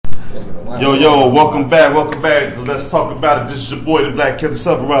Yo, welcome back. So let's talk about it. This is your boy, the Black Killer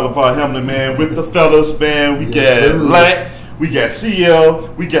Silverado Hamlin, man. With the fellas, man. We got Black, we got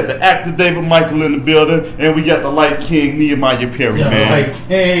CL, we got the actor David Michael in the building, and we got the Light King Nehemiah Perry, man. Man,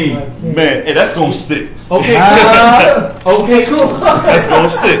 hey, that's gonna stick. Okay, okay, cool. That's gonna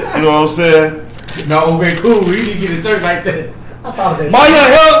stick. You know what I'm saying? No, okay, cool. We need to get a shirt like that. Maya,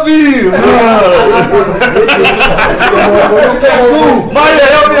 help me! Maya,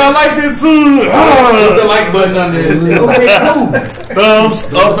 help me! I like it too. Put the like button on there. Okay, cool. Thumbs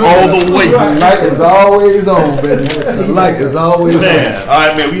up all the way. The light is always on, baby. The light is always on. All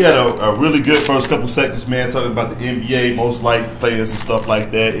right, man. We had a really good first couple seconds, man, talking about the NBA, most likely players and stuff like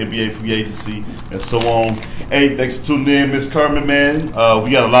that, NBA free agency, and so on. Hey, thanks for tuning in, Miss Kerman, man.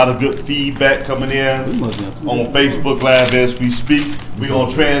 We got a lot of good feedback coming in on Facebook Live as we speak. We're going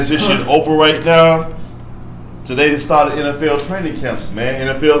to transition over right now. Today they started NFL training camps,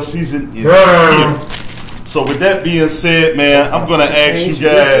 man. NFL season is here. So with that being said, man, I'm going to ask you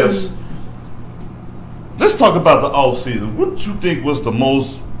guys, let's talk about the offseason. What did you think was the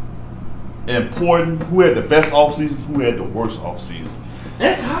most important? Who had the best offseason? Who had the worst offseason?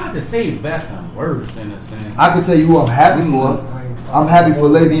 That's hard to say best and worst in a sense. I can tell you who I'm happy for. I'm happy for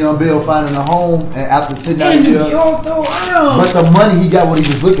Le'Veon Bell finding a home and after sitting out in here. New York, though, But the money, he got what he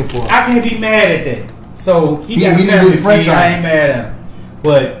was looking for. I can't be mad at that. So he got didn't family do the franchise. I ain't mad at him.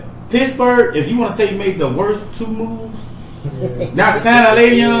 But Pittsburgh, if you want to say you made the worst two moves, not signing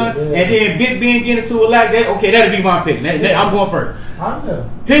Le'Veon and then Big Ben getting into it like that, okay, that'll be my pick. I'm going first.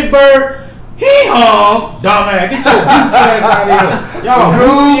 Pittsburgh. He hung, dumbass. Get your goof ass out of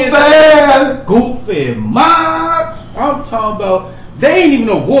here. Y'all goofy mob. I'm talking about, they ain't even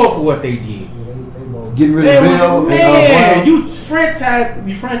award for what they did. Getting rid of Bell. Man, you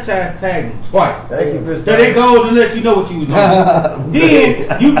franchise tagged them twice. Thank you, Mr. So they go to let you know what you was doing.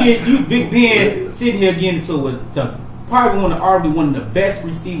 Then you Big Ben sitting here getting into it. Probably one of the best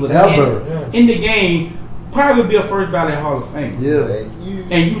receivers in the game. Probably be a first ballot Hall of Fame. Yeah.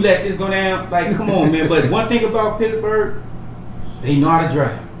 And you let this go down? Like, come on, man. But one thing about Pittsburgh, they know how to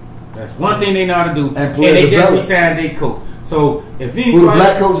draft. That's one thing they know how to do. And they just resigned their coach. So if anybody, who the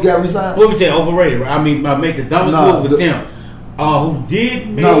black coach got resigned? What we say overrated? Right? I mean, I make the dumbest move was them. Who did?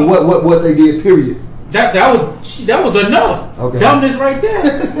 No, what they did? Period. That was enough. Okay. Dumbness right there.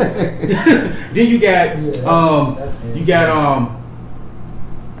 Then you got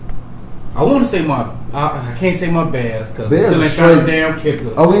I want to say I can't say my Bears because we still ain't found a damn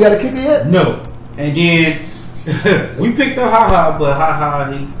kicker. Oh, we ain't got a kicker yet? No. And then we picked up Ha-Ha,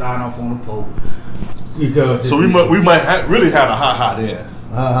 but he started off on the pole. So we might really have a Ha-Ha there.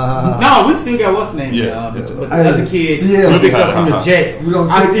 No, we still got what's name? Yeah. But the other kid we picked up from the Jets. We're going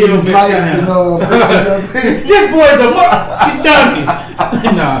to take these mics and this boy's a dummy.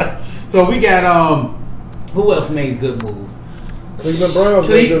 Nah. So we got who else made good moves? Cleveland Browns.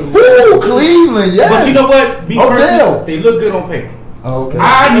 Cleveland, yeah. But you know what? Personally, they look good on paper. Okay.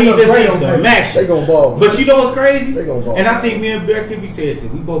 I need to see some action. They gonna ball. But you know what's crazy? They gonna ball. And I think me and Bear Kibbe said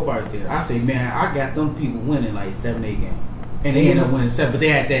it. We both probably said it. I say, man, I got them people winning like 7-8 games. And they ended up winning 7. But they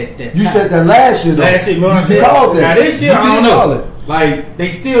had that you said that last year, though. Last year, remember I said? Called that. Now this year, I don't know. Like,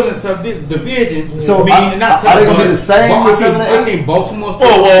 they still in tough divisions. So, meaning not tough, are they going to be the same with 7-8? I think Baltimore.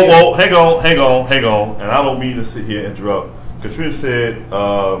 Whoa. Hang on. And I don't mean to sit here and interrupt. Katrina said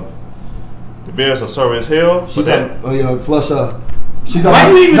the Bears are sorry as hell. She's like, flush up. She's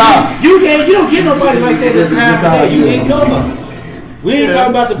like, you don't get nobody like that at the time today. You didn't know about it. We ain't talking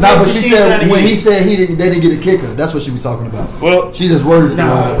about the but she said when he said they didn't get a kicker. That's what she was talking about. Well, she just worded it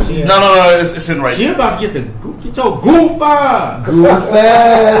wrong. No, it's in right. She about to get your goof on. Goof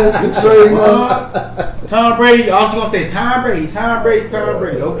ass. Tom Brady. All she gonna say, Tom Brady.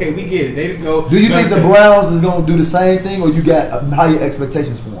 Okay, we get it. There you go. Do you think the Browns is gonna do the same thing, or you got higher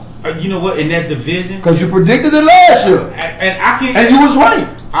expectations for them? You know what? In that division, because you predicted it last year, and you was right.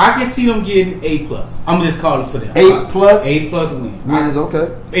 I can see them getting A+. I'm gonna just call it for them. A+ wins. Okay.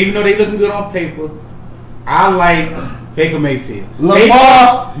 Even though they looking good on paper, I like Baker Mayfield,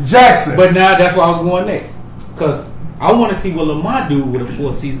 Lamar Jackson. But now that's why I was going next, because I want to see what Lamar do with a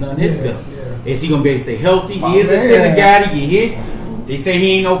 4th season on his belt. Is he gonna be able to stay healthy? He is a thin guy to get hit. They say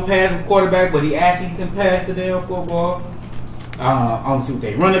he ain't no passing quarterback, but he actually can pass the damn football. I don't see what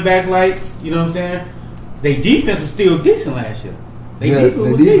they running back like. You know what I'm saying? Their defense was still decent last year. The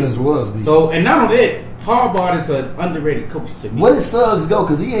defense was decent. So, and not only that, Harbaugh is an underrated coach to me. Where did Suggs go?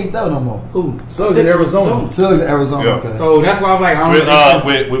 Because he ain't there no more. Who? Suggs in Arizona. Suggs in Arizona. Yeah. Okay. So that's why I'm like, I don't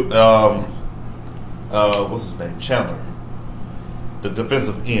with what's his name? Chandler. the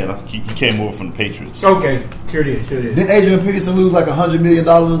defensive end. He came over from the Patriots. Okay, sure did. Didn't Adrian Peterson lose like $100 million?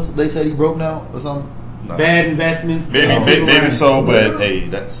 They said he broke now or something. No. Bad investment. Maybe so, but hey,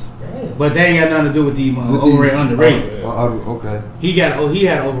 that's. But they ain't got nothing to do with the overrated, underrated. Okay. He had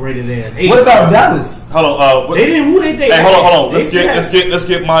overrated ass. What about Dallas? Hold on. They didn't. Who they? Hey, hold on. Let's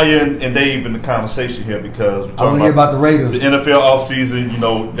get Maya and Dave in the conversation here because we're I want to hear about the Raiders. The NFL offseason. You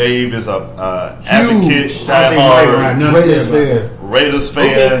know, Dave is a advocate, diehard Raiders fan.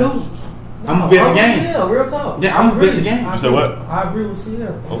 Okay, cool. I'm gonna bet the game. Yeah, real talk. Yeah, I'm gonna bet the game. You said what? I agree with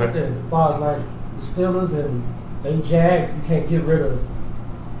CL. Okay. As far as like the Steelers and they jag, you can't get rid of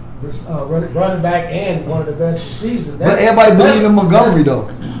running back and one of the best receivers. But everybody believe in Montgomery though.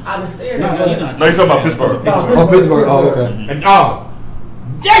 I understand No, that. you're not. No, you're talking about Pittsburgh. Pittsburgh. Oh, okay. And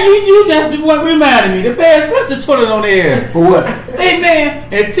yeah, you just what reminded me. The Bears press the toilet on their ass. For what? Hey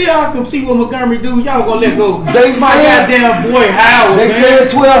man, until I can see what Montgomery do, y'all gonna let go. They My said- goddamn boy Howard, They man.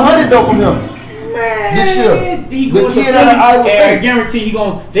 said 1,200 though from him. Man, This year. he The going to kid out of Iowa Philly, and I State. guarantee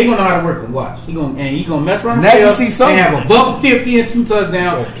they gonna know how to work him. Watch, he gonna mess around the Nagy field see and something. have a $150 and 2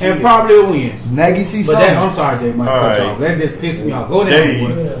 touchdowns and probably a win. Nagy see But something. I'm sorry, Dave, my All cut right. off. That just pissed me off. Go down,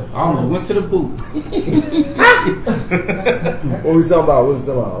 Dave. boy. I almost went to the boot. What we talking about? Overrated,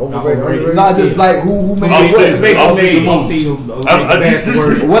 Overrated. underrated? Not just like who made Offseason. what.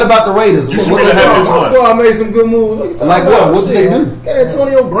 Offseason. What about the Raiders? You should What really have this My one. squad made some good moves. What you talking Like about? what? What did they do? Got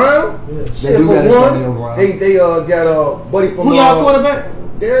Antonio Brown. They do got Antonio Brown. They got a buddy from Who y'all quarterback?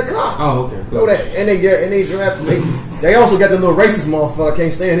 Derek Carr. Oh, okay. Know that, and they draft. They also got the little racist motherfucker.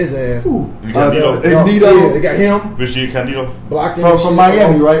 Can't stand his ass. Candido. Nito. They got him Richie Candido. blocking From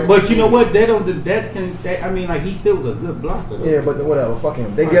Miami, right? But you know what? I mean, like he still was a good blocker. Though. Yeah, but whatever. Fuck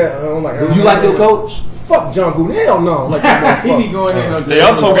him. They got. You like your coach? Fuck John Gruden. Hell no. Like that he be motherfucker. going in. They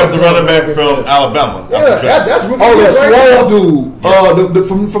also got the running back from Alabama. Yeah, that's rookie. Oh, that right swole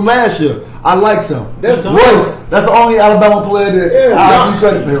dude. From last year. I liked him. That's Royce. That's the only Alabama player that I give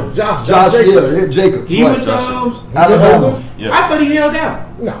credit for him. Josh Jacobs. Jacob. He Right. was Alabama. Yeah. I thought he held out.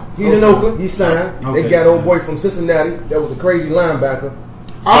 No, he's in Oakland. He signed. Okay. They got old boy from Cincinnati. That was a crazy linebacker.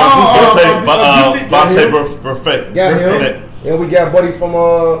 Vontae Perfect. Got him. And we got buddy from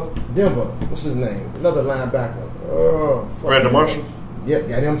Denver. What's his name? Another linebacker. Brandon Marshall. Yep,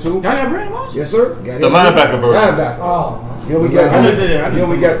 got him too. Y'all got Brandon Marshall? Yes, sir. Got The him linebacker too. version. Linebacker. Oh, Then we got Then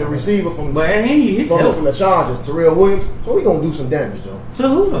we got the receiver from But he's from helpful. the Chargers, Terrell Williams. So we gonna do some damage, Joe. To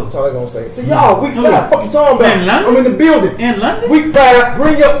who though? That's all they gonna say. To y'all, week 5. Fuck you talking about? In London? I'm in the building. In London? Week 5.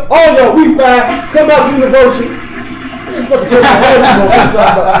 Bring up all y'all. Week 5. Come out to University.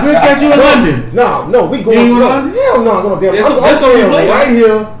 Good catch you in London. No, we going. You ain't No, going London? hell no, I'm going to damn. That's where you play. right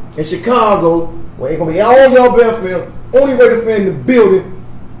here in Chicago, where ain't gonna be all y'all Bearfield, only Raider fan in the building.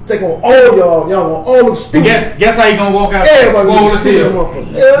 Take on all y'all. Y'all gonna all look stupid. Guess how you gonna walk out? Everybody Swole gonna be as stupid, hell.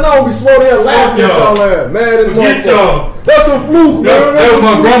 motherfucker. Yeah, no, we swore there laughing at y'all. y'all ass. Mad as Get motherfucker. y'all. That's some fluke, man. That was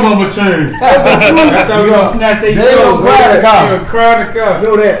my That's grandmama chain. That's some fluke. That's how we gonna snatch they They soul. gonna cry in the car. They gonna cry in the car.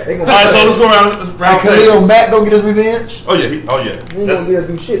 Know that. They gonna All right, so let's go around. And Round table. Khalil Mack don't get his revenge. Oh yeah. He ain't gonna be able to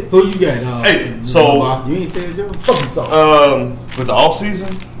do shit. Who you got? Hey, so- you ain't said Joe. Fuck you talking. With the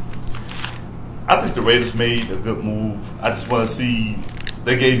offseason, I think the Raiders made a good move. I just want to see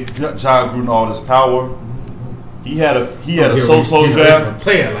they gave John Gruden all this power. He had a so-so draft.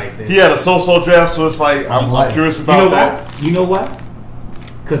 Player like that. He had a so-so draft, so it's like I'm curious You about know that. what? You know what?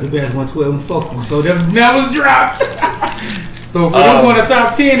 Because the Bears won 12 and 4, so them numbers dropped. So for them going to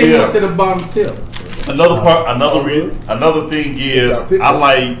top 10, they yeah. went to the bottom tip. Another thing is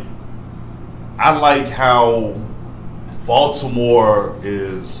I like how Baltimore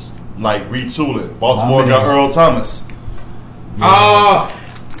is like retooling. Baltimore got Earl Thomas.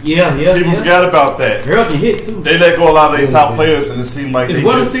 Yeah. People forgot about that. Earl can hit too. They let go a lot of their top players, and it seemed like Is they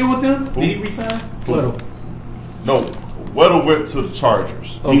Weddle just still with them? Who? Did he resign? Weddle. no. Weddle went to the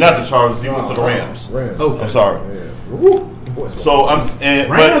Chargers. Okay. He not the Chargers. He went to the Rams. Okay. I'm sorry. Woo. So I'm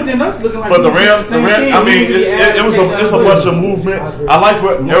Rams and us looking like but the we did Rams, same thing. I mean, We it's a bunch of movement. I like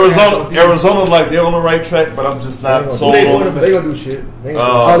what Arizona like they're on the right track, but I'm just not sold They on. gonna do shit. They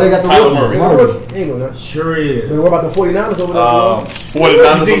Oh, they got the Kyler rookie. Murray. ain't doing nothing. Sure is. But what about the 49ers over there?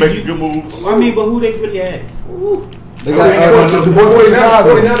 49ers are making good moves. I mean, but who they really had? They got the boy from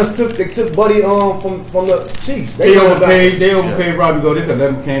Chicago. 49ers took Buddy from the Chiefs. They overpaid Robbie Go. They could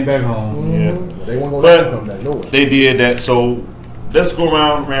let him came back home. Yeah. They weren't gonna let him come back nowhere. They did that. So let's go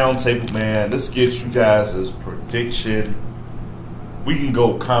round table, man. Let's get you guys' prediction. We can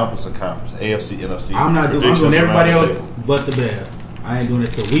go conference to conference, AFC, NFC. I'm not doing. I'm doing everybody else but the Bears. I ain't doing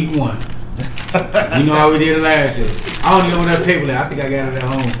it till week 1. You know how we did it last year. I don't even know that paper. I think I got it at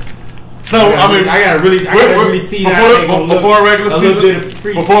home. I gotta really see that before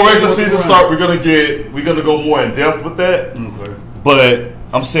regular season start. We're gonna go more in depth with that. Okay. But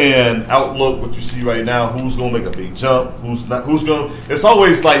I'm saying outlook, what you see right now, who's gonna make a big jump, who's not, who's gonna. It's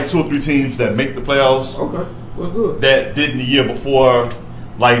always like 2 or 3 teams that make the playoffs. Okay, what's good? That didn't the year before.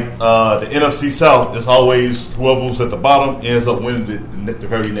 Like the NFC South is always whoever's at the bottom ends up winning the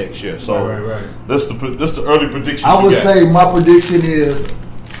very next year. So right. That's the early prediction. I would say my prediction is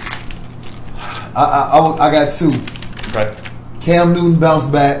I got 2. Okay. Cam Newton bounced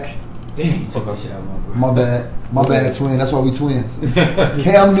back. Damn, you took that shit out of My bad, twin. That's why we twins.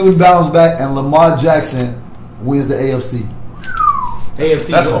 Cam Newton bounced back, and Lamar Jackson wins the AFC.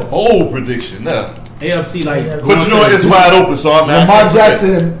 That's an old prediction. Now. AFC like, but you know it's wide open. So Lamar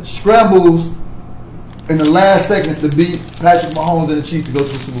Jackson scrambles in the last seconds to beat Patrick Mahomes and the Chiefs to go to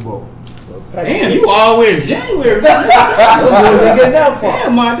the Super Bowl. Damn, you all the way in January. Where they getting that from?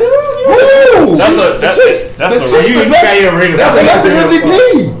 Damn, my dude. Woo! That's the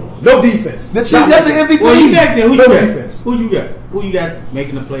MVP. No defense. The Chiefs got the MVP. Well, you got No defense. Who you got? Who you got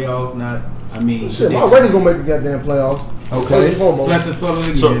making the playoffs? Not, I mean, shit. My Raiders gonna make the goddamn playoffs. Okay. Plus the 12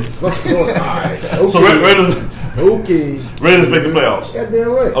 again. So Raiders make the playoffs. Goddamn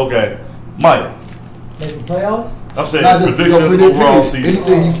right. Okay, Mike. Make the playoffs? I'm saying predictions overall season.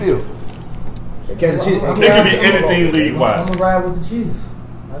 Anything you feel. It can be anything league wide. I'm gonna ride with the Chiefs.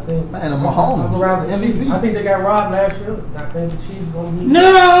 I think. Man, Mahomes. I'm gonna ride with the MVP. Chiefs. I think they got robbed last year. I think the Chiefs gonna be. No,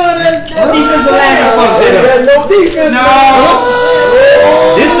 that defensive line fucked it up. No defense. No.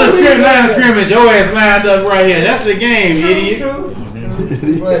 This is a line of scrimmage. Your ass lined up right here. That's the game, idiot.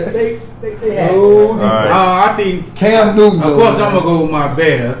 But they had. I think Cam Newton. Of course, I'm gonna go with my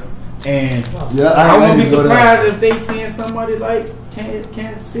Bears, and yeah, I won't be surprised if they seeing somebody like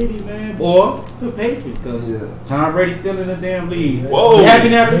Kansas City, man, or the Patriots, because Tom Brady's still in the damn league. Whoa! You happy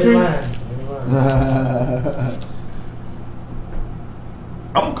now, Patrick?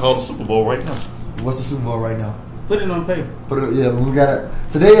 I'm gonna call the Super Bowl right now. What's the Super Bowl right now? Put it on paper. We got it.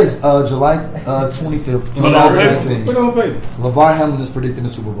 Today is July 25th, 2019. Put it on paper. LeVar Hamlin is predicting the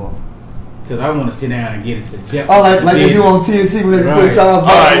Super Bowl. Because I want to sit down and get into depth. Oh, like they do on TNT when they put Charles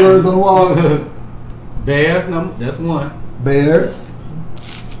Barkley words on the wall. Bears, that's one. Bears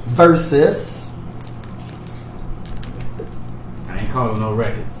versus. I ain't calling no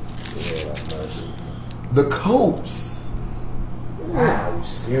records. The Colts. Wow, you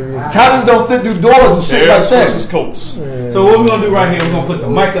serious? Couches don't fit through doors and shit like that. Versus Colts. So what we gonna do right here? We're gonna put the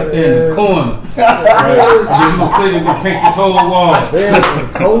mic up there in the corner. We're gonna paint this whole wall.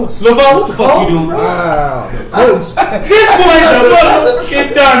 Colts. LeVar, what the fuck you doing? Wow. Colts. This boy is a motherfucking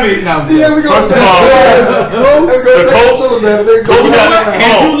dummy. Now, first of all, the Colts got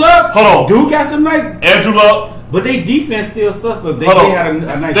Andrew Luck. Hold on. Dude got some nice. Andrew Luck. But they defense still suspect. They had a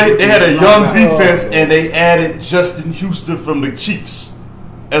nice. They had a young defense, and they added Justin Houston from the Chiefs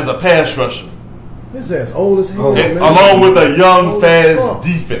as a pass rusher. His ass old as hell, man. Along with a young, fast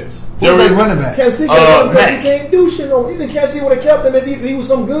defense. Who's their running back? Can't see because he can't do shit no more. You think Kansas City would have kept him if he was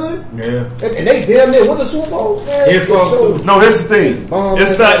some good? Yeah. And they damn near went to the Super Bowl. No, here's the thing.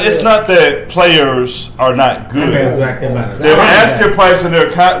 It's not that players are not good. Their asking price and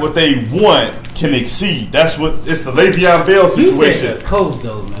what they want can exceed. That's what it's the Le'Veon Bell situation. Colts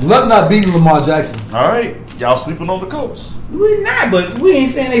though, man. Luck not beating Lamar Jackson. All right, y'all sleeping on the Colts. We're not, but we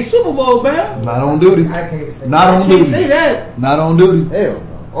ain't saying they Super Bowl bound. Not on duty. I can't say. Not on I duty. can't say that. Not on duty. Hell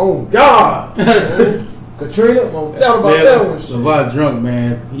no. Oh God. Katrina, no doubt about that one. LeVar drunk,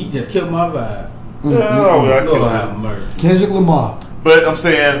 man. He just killed my vibe. Lord have mercy. Kendrick Lamar. But I'm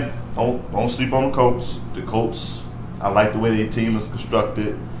saying, don't sleep on the Colts. The Colts, I like the way their team is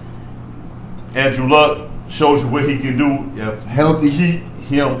constructed. Andrew Luck shows you what he can do if healthy.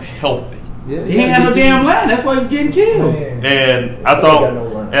 Him healthy. Yeah, he ain't had no damn line. That's why he was getting killed. And I thought,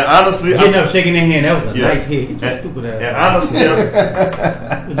 and honestly, getting up, shaking their hand, that was a nice hit. You're stupid ass. And honestly,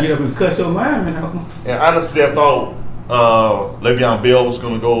 get up and cut your mind, man. And honestly, I thought Le'Veon Bell was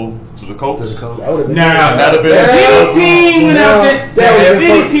going to go to the Colts. Nah, any team went out there.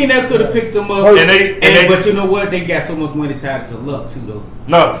 Any team that could have picked them up. But you know what? They got so much money tied to Luck too, though.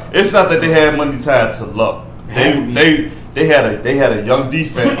 No, it's not that they had money tied to Luck. They had a young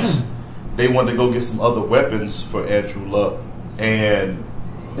defense. They wanted to go get some other weapons for Andrew Luck, and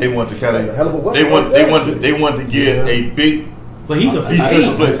they wanted to kind of they wanted to get a big. But he's a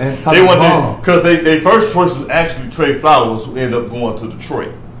defensive player. They wanted because their first choice was actually Trey Flowers, who ended up going to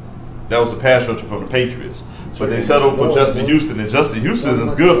Detroit. That was the pass rusher from the Patriots. But they settled for Justin Houston, and Justin Houston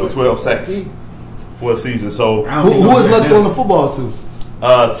is good for 12 sacks for a season. So who is left on the football to?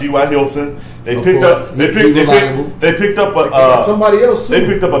 T.Y. Hilton. They Of picked course. up. They He picked reliable. up somebody else too. They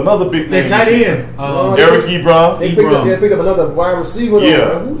picked up another big They name. tight end. Eric Ebron. They picked up another wide receiver. Though. Yeah.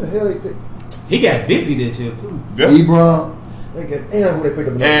 Man, who the hell they picked? He got busy this year too. Yeah. Ebron. Damn, who they picked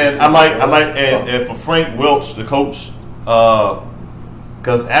up? And I like, and for Frank Welch, the coach,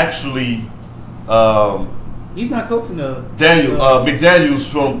 because actually, He's not coaching the Daniel McDaniels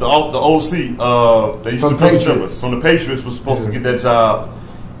from the OC, they used From to coach Patriots. from the Patriots was supposed to get that job.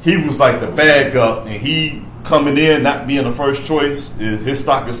 He was like the bag up, and he coming in not being the first choice. His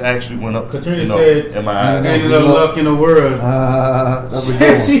stock has actually went up. Katrina you know, said, in my eyes. "Ain't no luck in the world." That's a good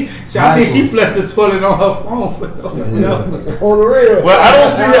one. I think she flushed the toilet on her phone. On the real. Well, I don't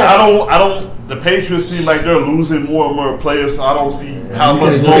see that. I don't. The Patriots seem like they're losing more and more players, so I don't see how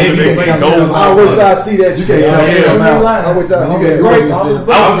much can't- longer you they can't can come go. down. I always I see that shit. Yeah. I always I see Okay, that. great.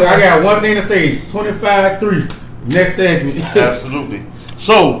 I got one thing to say. 25-3. Next segment. Absolutely.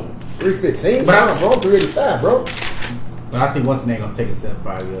 So 315, But I- bro. 385, bro. But I think what's name gonna take a step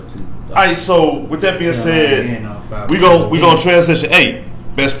probably up too. all right. So with that being said, we gonna gonna transition. Hey,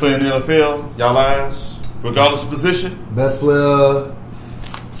 best player in the NFL, y'all eyes, regardless of position. Best player,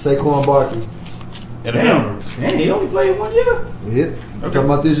 Saquon Barkley. In the Damn, he only played 1 year. Yep. Okay. Talking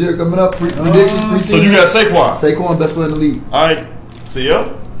about this year coming up. Predictions, preseason. So you got Saquon. Saquon, best player in the league. All right. See ya.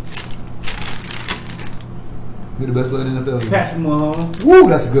 Who the best player in the NFL? Patrick Mahomes. Woo,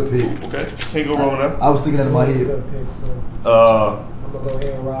 that's a good pick. Okay. Can't go wrong with that. I was thinking that in my head. Good picks, though. I'm gonna go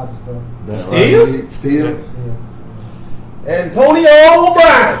Aaron Rodgers though. That's Still? right. Still. Yeah. Antonio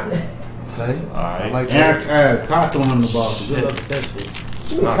Brown. Okay. All right. I like that. Eric Carr throwing him the ball. So good luck with that shit.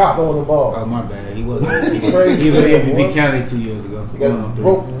 He caught on the Oh ball. my bad. He wasn't. He was Crazy an shit, MVP boy. candidate 2 years ago. He Going got on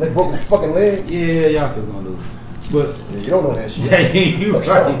broke. They broke his fucking leg. three. Yeah, y'all still gonna lose. But You don't know that shit. you What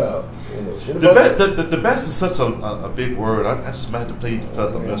you talking right. about? You know shit The about best, the best is such a big word. I just might have to plead the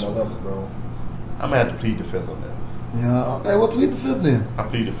fifth on that. this one. Bro. I'm gonna have to plead the fifth on that. Yeah. Okay. Well, plead the fifth then. I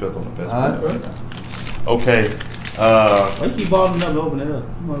plead the fifth on the best. All player. right. Okay. Why you keep balling up and opening it up?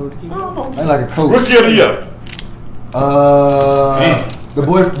 You might as well keep it. I like a coach. Rookie of the year. The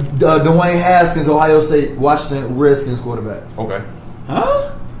boy Dwayne Haskins, Ohio State, Washington Redskins quarterback. Okay.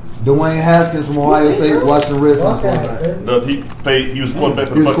 Huh? Dwayne Haskins from Ohio State, Washington Redskins quarterback. No, he was quarterback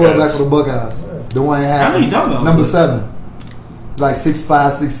for He the was quarterback for Buckeyes. the Buckeyes. Dwayne I know you Haskins, talking about. number 7, like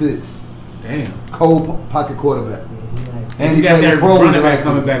 6'5", 6'6", Damn. cold pocket quarterback. And We he got played that pros in running high back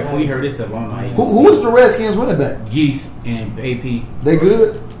school. coming back before he heard this up. I don't know how Who is the Redskins running back? Geese and AP. They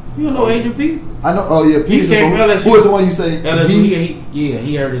good? You don't know Adrian Peace? I know. Oh yeah, He's Peterson. came from LSU. Who is the one you say? LSU, Geese?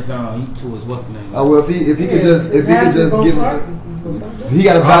 he heard his he to his what's the name? Oh well, if he could just give He he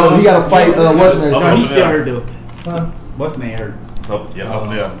got to battle. He got to fight. What's his name? No, he Over still there. hurt though. What's his name hurt? So, yeah, up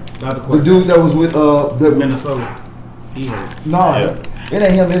there. The other The quarterback. dude that was with the Minnesota. He hurt. no, Yeah. it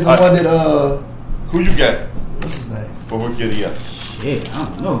ain't him. It's the one that Who you got what's his name? for rookie of the year? Shit, I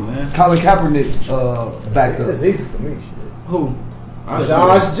don't know, man. Colin Kaepernick backed up. It's easy for me. Shit. Who? I don't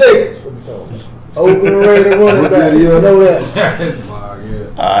Josh Jacobs. What you talking about? Open rated running back. You know that. know.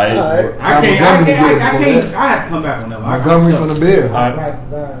 All right. All right. I have to come back on that one. Montgomery from the Bears. All right.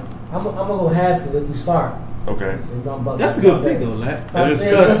 Right, I'm gonna go Haskins if he start. Okay. So you don't buck That's a him good up pick there. though, lad. That's It is a-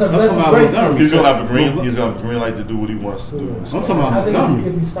 good. that's a I'm talking about great Montgomery. pick. He's gonna have the green. He's gonna have the green light to do what he wants to do. I'm talking about I think Montgomery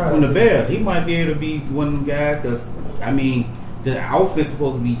if he started- from the Bears. He might be able to be one of them guys because, I mean, the outfit's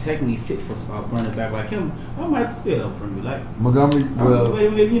supposed to be technically fit for a running back like him. I might still up from you. Like, Montgomery. Well,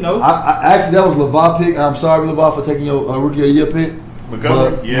 you know. I actually that was LeVar pick. I'm sorry, LeVar, for taking your rookie of the year pick.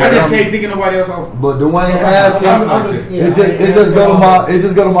 Montgomery, But- yeah. I just can't think of nobody else off. But Dwayne Haskins, it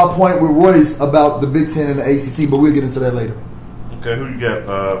just go to my point with Royce about the Big Ten and the ACC. But we'll get into that later. Okay, who you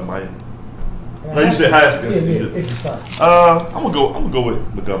got, Mike? No, you said Haskins. Yeah, if he start. I'm gonna go with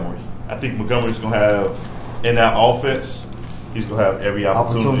Montgomery. I think Montgomery's gonna have in that offense. He's gonna have every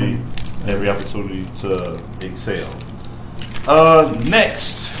opportunity to excel.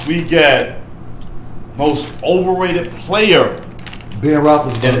 Next we got most overrated player Ben in the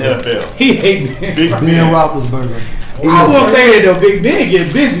Roethlisberger. NFL. He hate Ben. Big Ben Ben. Roethlisberger. I won't say that though. Big Ben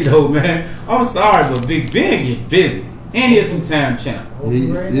get busy though, man. I'm sorry, but Big Ben get busy, and he a 2-time champ.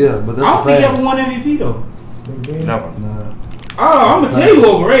 Yeah, but I that's don't think he ever the won MVP though. Never. Nah. Oh, I'm gonna tell you who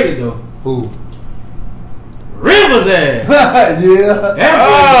overrated though. Who? Rivers ass. Yeah.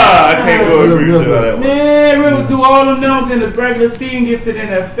 I can't go agree with you on that one. Man, Rivers do all them numbers in the regular season, get to the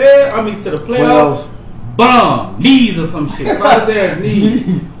NFL. I mean to the playoffs. Bomb knees or some shit. Call his ass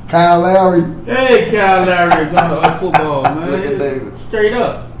knees. Kyle Lowry. Hey, Kyle Lowry going to football, man. Look at David. Straight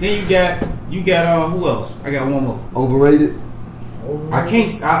up. Then you got who else? I got one more. Overrated. I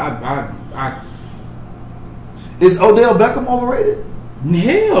can't. I Is Odell Beckham overrated?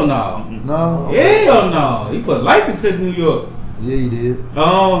 Hell no. No. Hell no. He put life into New York. Yeah, he did.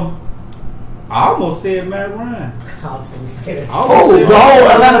 I almost said Matt Ryan. I was going to say that. Oh, the whole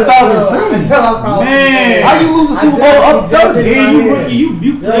Atlanta Falcons team. Man, How you lose the Super Bowl up 30? Yeah, you rookie,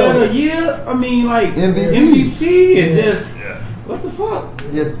 you player of the year. I mean, like MVP and just what the fuck?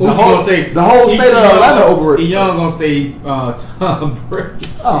 Yeah, Who's gonna say the whole state of Atlanta over it. Young gonna say Tom Brady.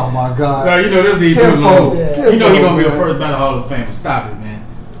 Oh my God! No, you know this dude Careful. long. Careful, You know he gonna be the man. first ballot Hall of Fame. Stop it, man.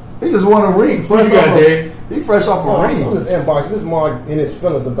 He just won a ring. What you got, Dave? He fresh off a He's on ring. this inbox. This Mark in his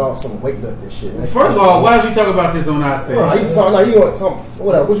feelings about some weight lift this shit. Man. First of all, why did we talk about this on our set? Bro, you talking? Like, you want some?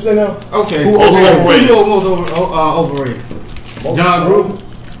 Whatever. What you say now? Okay, Who overrated? Who most overrated? John Gruden.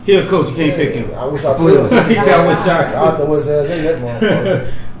 He a coach. You can't pick him. I wish I could. He said I was I shocked. thought was in that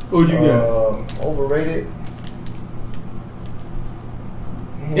motherfucker. Who you got? Overrated.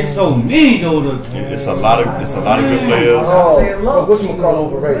 It's so many though. It's a lot of good players. Oh, what's my call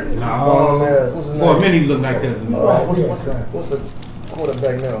overrated? No. What's his name? For a minute, he look like that. What's the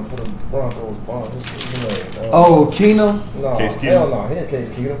quarterback now for the Broncos? What's his name? Oh, Keenum. No, Case Keenum. hell no, he ain't Case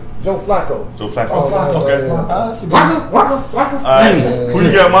Keenum. Joe Flacco. Joe Flacco. Oh, Flacco. Okay. Waka. All right. Who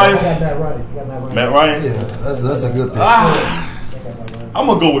you got, I Maya? got Matt Ryan. You got Matt Ryan. Matt Ryan. Yeah, that's a good pick. I'm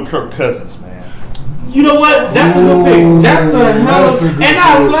gonna go with Kirk Cousins, man. You know what? That's a good pick. That's a hell. That's a good And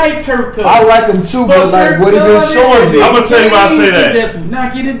I pick. like Kirk Cousins. I like him too, but like what he been showing me. I'm gonna tell you why I say that. Just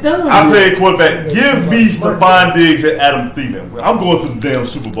not get it done. I play quarterback. Give me Stephon Diggs and Adam Thielen. I'm going to the damn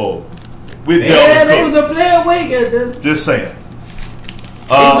Super Bowl with Yeah, they Dalvin was a player away. Cook. Just saying.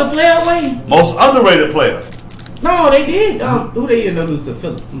 They was a player away. Most underrated player. No, they did. Who they ended up losing to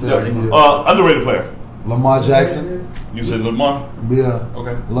Phillips? Underrated player. Lamar Jackson. You said Lamar. Yeah.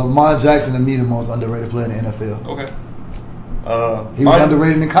 Okay. Lamar Jackson to me the most underrated player in the NFL. Okay. He was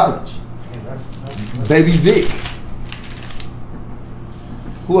underrated in college. Baby Vic.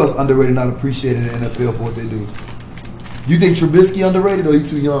 Who else underrated, not appreciated in the NFL for what they do? You think Trubisky underrated or he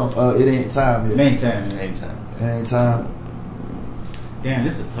too young? It ain't time yet. Main time, man. Anytime. It ain't time. Damn,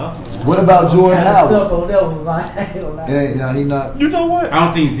 this is a tough one. What about Jordan Howard? Stuff on that one, like, It ain't, no, he not. You know what? I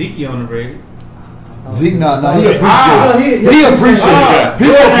don't think Zeke underrated. Zeke not. He See, appreciated. He appreciated.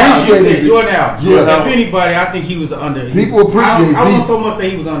 People Jordan Howard, you appreciated said Zeke. Jordan Howard. Yeah. If anybody, I think he was under. People appreciate I Zeke. don't so much say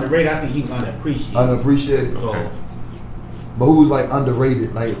he was underrated. I think he was underappreciated. Unappreciated. So, But who's like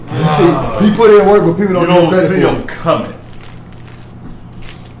underrated? Like see, he put in work, but people You don't give don't credit see for him it. coming.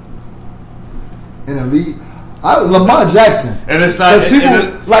 In the league. Lamar Jackson. And it's not. 'Cause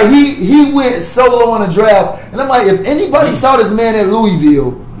people, like he went solo in the draft, and I'm like, if anybody saw this man at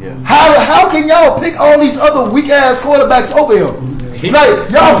Louisville, Yeah. how can y'all pick all these other weak ass quarterbacks over him? Like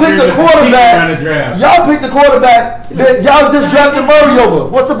y'all picked the quarterback, y'all picked the quarterback that y'all just drafted Murray over.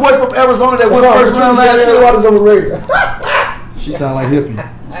 What's the boy from Arizona that went first round last year? Water's overrated. She sound like hippie.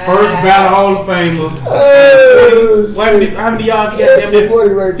 first ballot Hall of Famer. How many yards he got? That's the 40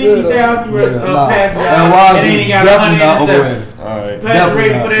 right there, 50,000 Nah. pass And yards. Rodgers And then he got definitely not 107. overrated. All right. Pass Definitely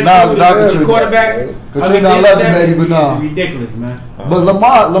rating for not. that Nah, dude, nah, the Katrina. quarterback. Katrina, I love you, baby, but nah. It's ridiculous, man. But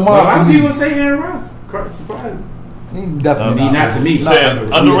Lamar A lot for of me, people say Aaron Rodgers. Surprising. he definitely not to me. Not Saying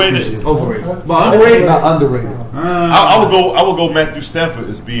underrated? appreciated. Overrated. But underrated. Not underrated. I would go Matthew Stafford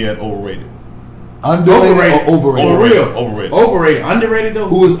as being overrated. Underrated or overrated? For real. Overrated. Overrated. Underrated though.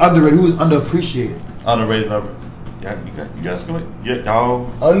 Who is underrated? Who is underappreciated? Underrated. Yeah, you guys go ahead. Yeah, y'all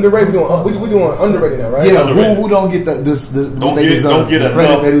Underrated. We doing underrated now, right? Yeah, Underrated. who don't get what they deserve? don't get the enough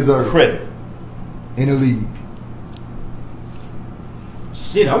credit they deserve credit. in the league.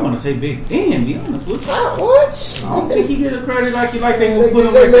 Shit, I want to say Big Ben. Be honest with you. What? I don't think he get a credit like they They would put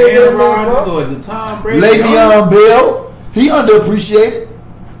him get like that the Aaron man, bro. Rodgers or the Tom Brady. Le'Veon Bell, he underappreciated.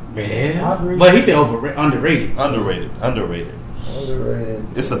 Yeah, I agree. but he said underrated. Underrated. Underrated.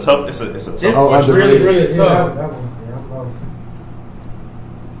 It's a tough. It's a This tough. Oh, was really, underrated. really Yeah, tough. that one. Yeah, I'm lost.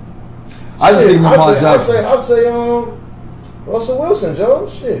 I just think Lamar Jackson. I say Russell Wilson, Joe.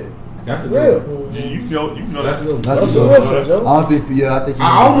 Shit. That's a Real. good one. You know That's a that. good one. That's Russell a Wilson, good. Joe. I don't think. Yeah, I think.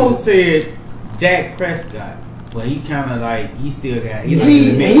 I almost said Dak Prescott, but he kind of like he still got He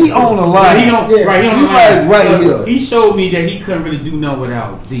like, on the line. He on Yeah. right. He on He the line. like right Because here. He showed me that he couldn't really do nothing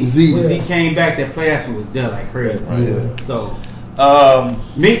without Zeke. Zeke. When Yeah. Zeke came back, that play action was there like crazy. Yeah. So I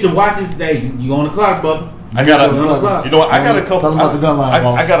me to watch this day. You on the clock, brother? got You on the clock. a. You know what? I got a couple. Tell him about the gun line, I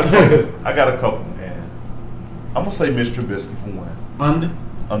boss. got a couple. I got a couple, man. I'm gonna say Mitch Trubisky for one.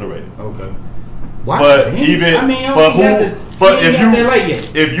 Underrated. Okay. Why? But He- even, I mean, but he got who? the- But he ain't got that light yet.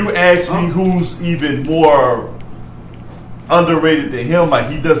 if you ask me who's even more underrated than him, like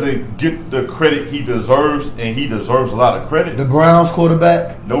he doesn't get the credit he deserves, and he deserves a lot of credit. The Browns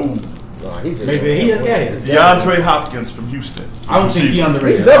quarterback. No, Maybe he is gas. DeAndre Hopkins from Houston. I don't think he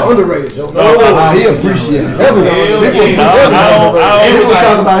underrated. He's never underrated, Joe. He appreciated. Everyone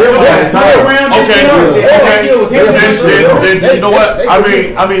talk about him. Then you know what? I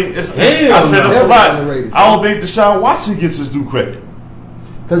mean, I said this a lot. I don't think Deshaun Watson gets his due credit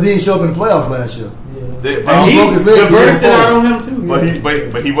because he didn't show up in the playoffs last year. He broke his leg. Out on him too. But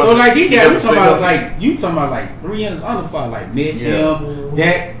he wasn't. So like you talking about like 3 years under five, like Mitchell,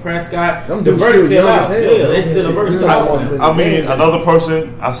 Dak Prescott. The verse still out. Yeah, it's still a verse out. I mean, another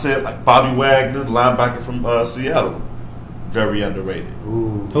person I said like Bobby Wagner, linebacker from Seattle, very underrated.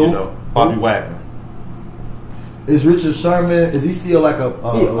 Ooh. You know, Bobby Wagner. Is Richard Sherman? Is he still like a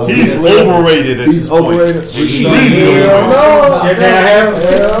he's overrated? He's overrated. But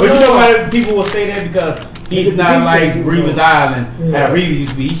you know why people will say that because he's not like Reeves Island. At Reeves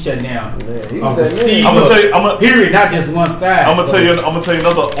used to be, he shut down. I'm gonna tell you. Period, not just one side. I'm gonna tell you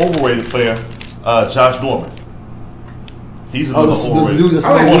another overrated player, Josh Norman. He's another overrated. I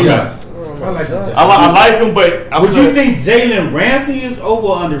like him, but would you think Jalen Ramsey is over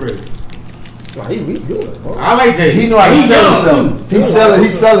or underrated? Nah, he good. I like Jalen. He know how to sell himself. He's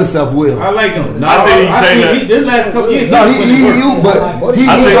selling himself well. I like him. No, I think he did last couple years. No, he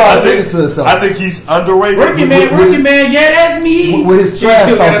I think he's underrated. Rookie man, yeah, that's me. With his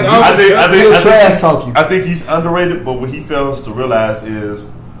trash talking. I think he's underrated, but what he fails to realize is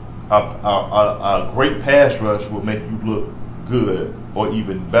a great pass rush will make you look good or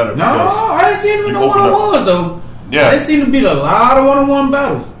even better. No, I didn't see him in the one-on-ones though. Yeah, I didn't see him beat a lot of one-on-one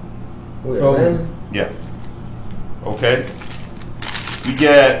battles. So, yeah. Okay. We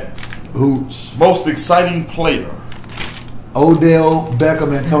got who? Most exciting player. Odell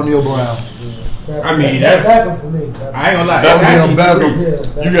Beckham, Antonio Brown. I mean, that's Beckham for me. I ain't gonna lie. Odell Beckham.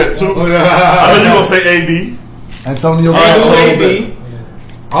 You got two. I know you gonna say AB. Antonio Brown. AB.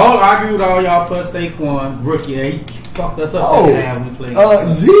 I'll argue with all y'all plus Saquon rookie. He fucked us up second half when we played.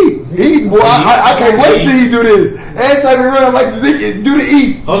 Zeke. Boy, I can't wait till he do this. Every time he run like Zeke, do the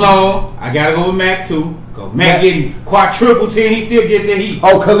eat. Hold on. I gotta go with Mac too. Mac getting quadruple 10, he still get the heat.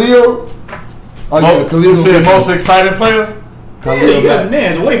 Oh, Khalil. Oh yeah, Khalil. Said most exciting player. Khalil. Yeah,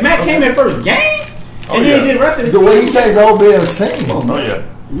 man, the way Mac came in first game, and then did the rest of the season. way he changed the whole Bears team. Oh yeah.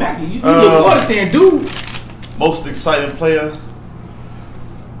 Mac, you look forward to saying, dude. Most exciting player.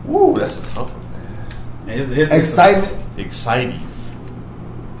 Woo, that's a tough one, man. Excitement. Exciting.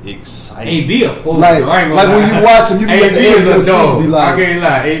 AB a fool. Like when you watch him, you be like, I can't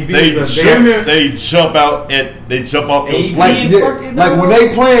lie. AB they jump off those like when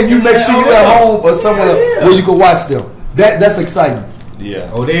they playing, you make sure you at home or somewhere where you can watch them. That's exciting.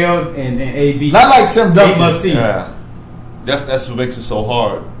 Yeah. Odell and AB. Not like Tim Duncan. Must see. Yeah. That's what makes it so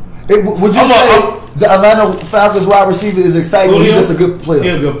hard. Would you say the Atlanta Falcons wide receiver is exciting? He's just a good player.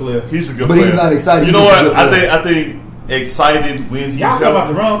 He's a good player. He's a good player. But he's not exciting. You know what? I think excited when he's healthy. Y'all talking about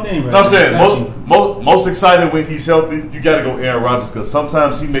the wrong thing, right? No, I'm saying most excited when he's healthy. You got to go Aaron Rodgers because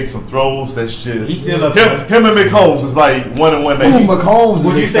sometimes he makes some throws that shit. He's still up him and McCombs is like 1-1. McCombs.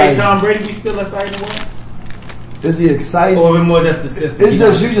 Would you say Tom Brady be still excited? Is he excited? Or more just the system? It's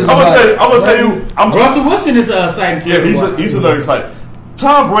just you. I'm gonna tell you. Russell Wilson is exciting. Yeah, he's another exciting.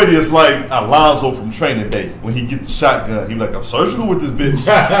 Tom Brady is like Alonzo from Training Day. When he get the shotgun, he be like, I'm surgical with this bitch.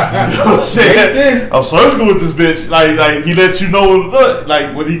 You know what I'm saying? I'm surgical with this bitch. Like he lets you know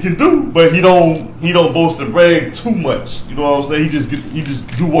like what he can do, but he don't boast and brag too much. You know what I'm saying? He just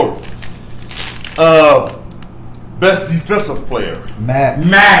do work. Best defensive player. Mac.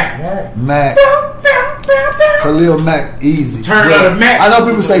 Khalil Mack, easy. Turn out of Mac. I know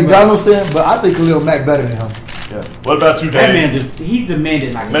people say Donaldson, but I think Khalil Mack better than him. Yeah. What about you, Dave? That man, he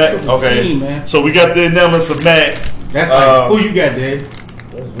demanded like Mac. Okay. Team, man. So we got the analysis of Mac. That's like, who you got, Dave?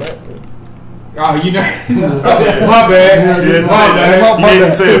 That's Mac. Oh, you know. My bad. My bad.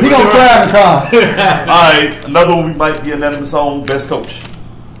 He gonna cry in the car. All right. Another one we might be anonymous on. Best coach.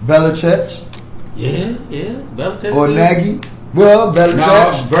 Belichick. Yeah. Belichick. Or Nagy. Well, Belichick.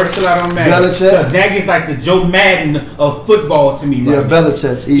 No, vertical out on Nagy. Belichick. Nagy's like the Joe Madden of football to me. Right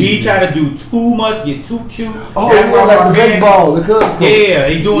Belichick. He try to do too much, get too cute. Oh, yeah, like the baseball. Yeah,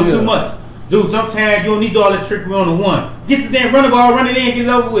 he doing too much. Dude, sometimes you don't need all the trickery on the one. Get the damn run the ball, run it in, get it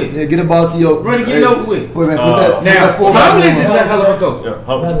over with. Yeah, get the ball to your... Run it, get it over with. Wait, man, now, Tomlin is a hell of a coach. Yeah,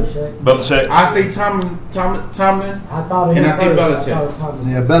 Belichick. I say Tomlin. I thought and I say Belichick.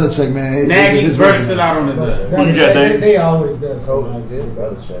 Yeah, Belichick, man. Nagy's versatile out on his Who you got, Dave? They always do.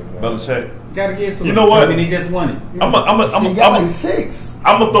 Belichick, man. Belichick. Gotta get to You know what? I mean, he just won it. I'm like 6.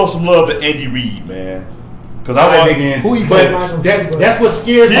 I'm gonna throw some love to Andy Reid, man. Because I want who he but that's what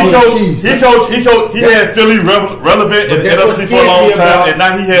scares me. He had Philly relevant in the NFC for a long time, and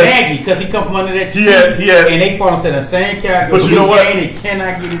now he has Nagy because he come from under that. He had, and they fall into the same category. But you know what? They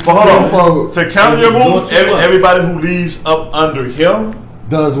cannot get it. But hold on, to counter your move, everybody who leaves up under him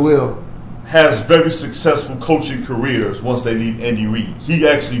does well. Has very successful coaching careers once they leave Andy Reid. He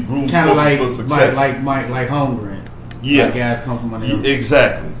actually grooms coaches for success. Like Holmgren. Yeah, like guys come from under him.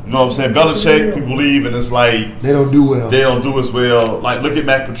 Exactly. You know what I'm saying? Belichick, people leave and it's like they don't do well. They don't do as well. Like look at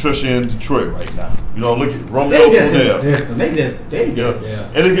Matt Patricia in Detroit right now. You know, look at Romeo. They just in the system. They just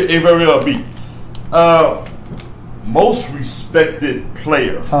and it very well beat. Most respected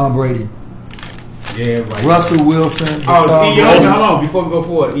player. Tom Brady. Yeah, right. Russell Wilson. Hold on. Before we go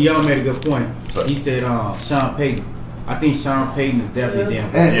forward, Eon made a good point. He said Sean Payton. I think Sean Payton is definitely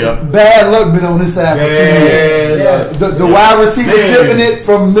damn good. Bad luck been on his side for 2 years. The wide receiver tipping it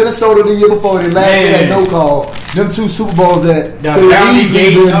from Minnesota the year before. They last year had no call. Them 2 Super Bowls that could have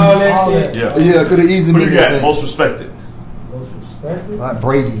easily been. Yeah, could have easily been. Who you got? Most respected. Most respected?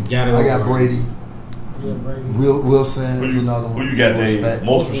 Brady. I got Brady. Yeah, Brady. Wilson. Who you got? Dave?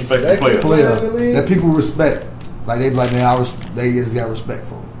 Most respected player that people respect. Like they be like, man, they just got respect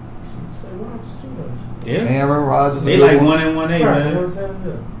for. Yeah, Aaron Rodgers. They like 1-1-8,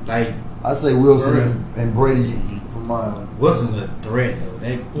 man. Like I say Wilson and Brady for mine. Wilson's a threat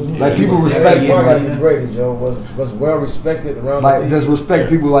though. Like people respect him. Like Brady, Joe was well respected around. Like there's respect.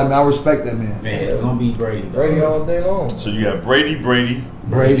 People like, man, I respect that man. Man, it's gonna be Brady. Brady all day long. So you got Brady.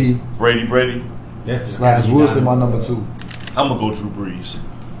 That's Wilson, my number 2. I'm gonna go Drew Brees.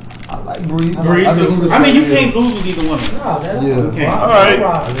 I like Brees. I mean, you can't lose with either one. Yeah. All right.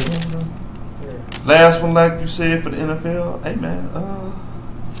 Last one, like you said, for the NFL. Hey man,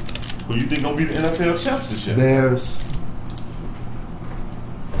 who you think gonna be the NFL champs this year? Bears.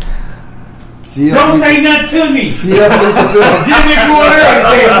 Don't say nothing to me. I'm getting it going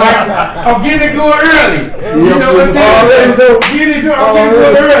early, Mike. I'm getting it going early. You know what I'm saying? I'm getting it going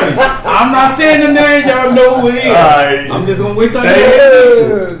early. I'm not saying the name. Y'all know who it is. Right. I'm just gonna wait till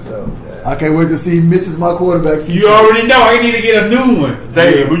the I can't wait to see Mitch as my quarterback. You already know. I need to get a new one.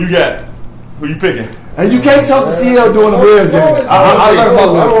 Dave, who you got? Who you picking? And you can't talk to CL during the Bears game. I learned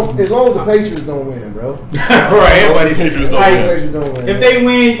about as long as the Patriots don't win, bro. Right, everybody. Patriots don't win. If they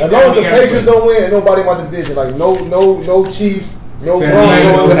win, as long as the Patriots don't win, nobody in my division. Like no Chiefs, no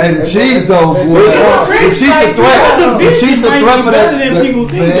Broncos. And the Chiefs though, the Chiefs a threat. The Chiefs a threat for that. The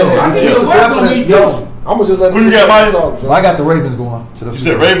Chiefs a threat for that. I'm gonna just let who you got, Mike? I got the Ravens going to the. You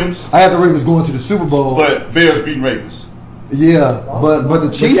said Ravens. I got the Ravens going to the Super Bowl. But Bears beating Ravens. Yeah, but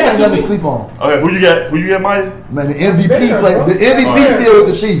the Chiefs ain't nothing to sleep on. Okay, who you got, Mike? Man, the MVP play. The MVP still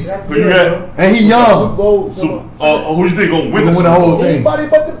with the Chiefs. Who you got? And he young. Super Bowl. Who you think gonna win the whole thing? Anybody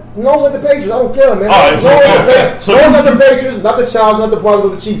but the as the Patriots. I don't care, man. All right, so not the Patriots, not the Chargers, not the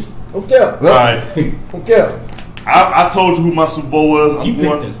Broncos, the Chiefs. Don't care. All right. Don't care. I told you who my Super Bowl was. You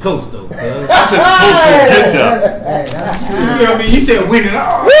picked the coach though. I said the coach gonna get there. You know what I mean? You said win it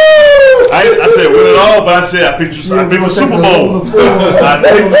all. I said win it all, but I said I picked you. I picked the Super Bowl. I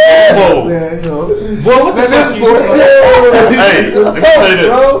picked the Super Bowl. Yeah, you know. Boy, what the fuck you Hey,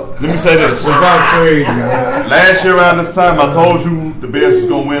 let me say this. Last year around this time, I told you the Bears was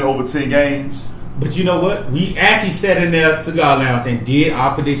gonna win over 10 games. But you know what? We actually sat in there cigar lounge and did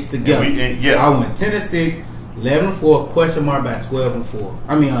our predictions together. I went 10-6. 11-4, question mark by 12-4.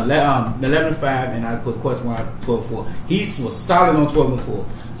 I mean, 11-5, and I put question mark 12-4. He was solid on 12-4.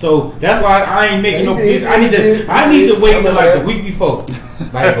 So that's why I ain't making no predictions. I need to wait till like the week before,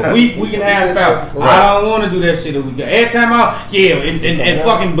 like a week and a half out. I don't want to do that shit a week. Every time out, and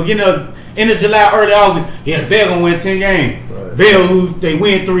fucking beginning of end of July, early August. Yeah, the Bears gonna win 10 games. Bears lose, they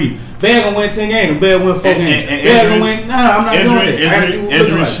win 3. Bears gonna win 10 games. The Bears win 4 games. Bears gonna win. Nah, I'm not doing it.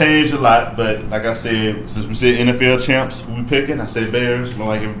 Injuries change a lot, but like I said, since we said NFL champs, who we picking? I say Bears.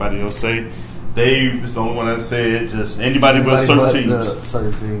 Like everybody else say, Dave is the only one that said just anybody but certain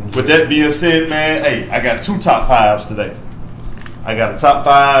teams. With that being said, man, hey, I got 2 top 5s today. I got a top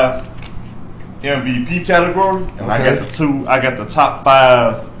 5 MVP category, and I got the top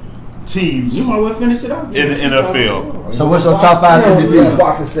 5 teams. You might well finish it off in the NFL. So what's your top 5 MVP?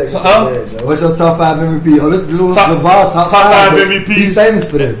 What's your top 5 MVP? Oh, this is the top 5 MVPs. He's famous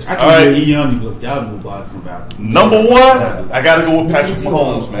for this. All right, y'all know boxing about. Number 1, I gotta go with Patrick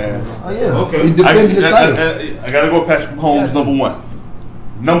Mahomes, man. Oh yeah, okay. He defended his title. I gotta go with Patrick Mahomes. Number 1.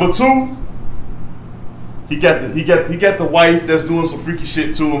 Number 2, he got the wife that's doing some freaky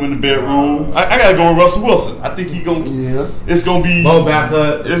shit to him in the bedroom. I gotta go with Russell Wilson. I think he gonna. Yeah. It's gonna be.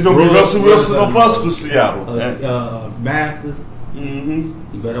 It's gonna be Russell Wilson on bus for Seattle. Masters.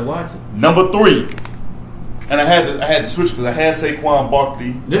 Mm-hmm. You better watch it. Number 3, and I had to switch because I had Saquon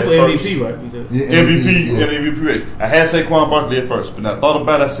Barkley. This was MVP, right? You said. Yeah, MVP yeah. and MVP race. I had Saquon Barkley at first, but I thought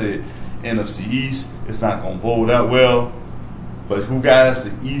about it. I said, NFC East, it's not going to bowl that well. But who got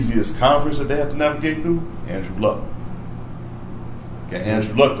the easiest conference that they have to navigate through? Andrew Luck. Okay,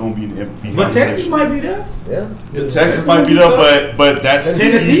 Andrew Luck going to be in the MVP. But Texas might be there. Yeah. Texas might be there, but that's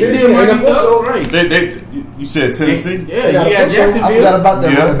Tennessee easy. still might be tough, right? You said Tennessee? Yeah, you got I Jacksonville. forgot about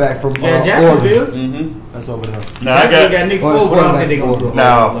that Yeah. running back from Yeah, Jacksonville. Oregon. Mm-hmm. That's over there. Now I Jacksonville got got Nick Well, Foles, but I don't think they're going to do a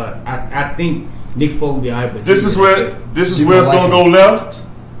Now- whole lot. I think Nick Foles will be all right, but this is where it's You going don't like to go left.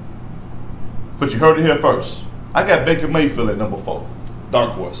 But you heard it here first. I got Baker Mayfield at number 4,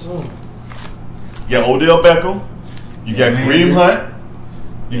 dark horse. You got Odell Beckham. You got man. Kareem Hunt.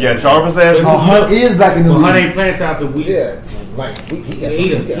 You got Jarvis Landry. Oh, Hunt is back in the But Hunt league. ain't playing till after week. Yeah. Like, he got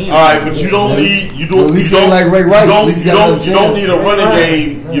 8 or something. 10. All right, but you don't need you Well, don't at least you don't like Ray Rice, at least he you got don't a you don't chance. need a running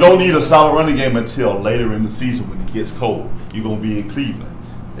game. You don't need a solid running game until later in the season when it gets cold. You're gonna be in Cleveland.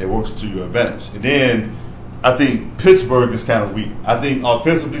 It works to your advantage. And then I think Pittsburgh is kind of weak. I think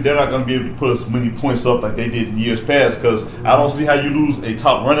offensively they're not going to be able to put as many points up like they did in years past because I don't see how you lose a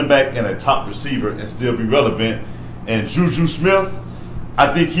top running back and a top receiver and still be relevant. And Juju Smith,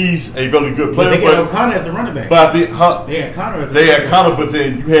 I think he's a really good But player. they got O'Connor as a running back. But I think They had Connor as a they running had back. Connor, but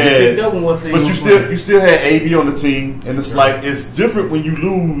then you They had, picked up on what's name but you was still playing. had AB on the team, and it's like it's different when you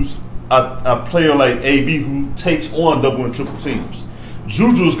lose a player like AB who takes on double and triple teams.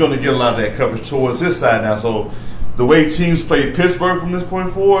 Juju's going to get a lot of that coverage towards his side now, so the way teams play Pittsburgh from this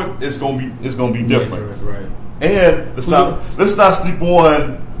point forward, it's going to be different. That's right. And let's not sleep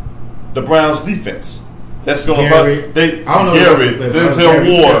on the Browns defense. That's going Garrett. to I don't know Garrett, if Denzel Garrett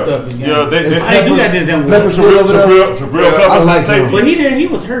stepped up Ward. his Yeah, game. they They do got Denzel Pepper Ward. still over there. Jabril I Peppers like is him. safety. But he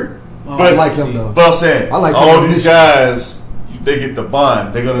was hurt. But like him, though. But I'm saying I like all him. these guys, they get the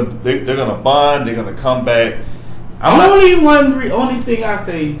bond. They're gonna bond. They're gonna come back. Only thing I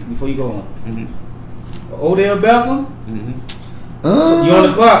say before you go on. Odell Beckham, you on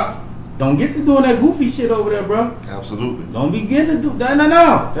the clock. Don't get to doing that goofy shit over there, bro. Absolutely. Don't be getting to do that. No.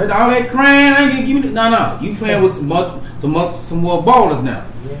 That, all that crying, I ain't gonna give you. No. You playing with some more ballers now.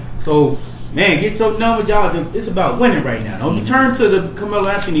 Yeah. So, man, get your numbers, y'all. It's about winning right now. Don't be turn to the Carmelo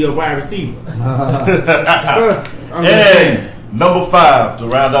Anthony or wide receiver. I'm just saying. And number 5 to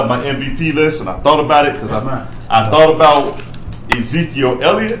round out my MVP list, and I thought about it because That's mine. I thought about Ezekiel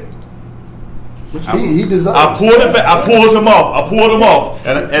Elliott. He deserves. I pulled it back. I pulled him off,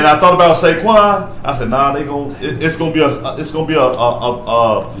 and I thought about Saquon. I said, nah, it's gonna be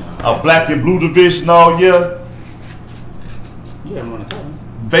a black and blue division all year. Yeah, I'm on the clock.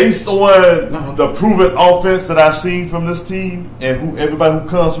 Based on the proven offense that I've seen from this team and everybody who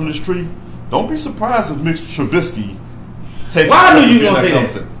comes from this tree, don't be surprised if Mitch Trubisky takes. Why I knew you gonna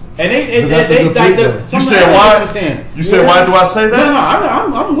say that? And they That's a good like pick, though. You said why? You said why do I say that?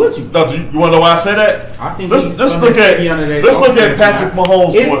 No, I'm with you. No, you want to know why I say that? I think let's look at Patrick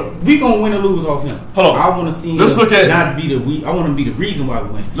Mahomes. We gonna win or lose off him. Hold on. I want to see. Let's look at. I want him to be the reason why we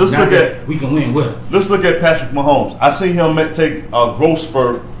win. Let's look at. We can win with him. Let's look at Patrick Mahomes. I seen him take a growth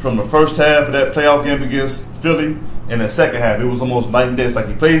spurt from the first half of that playoff game against Philly, and the second half it was almost night and day. It's like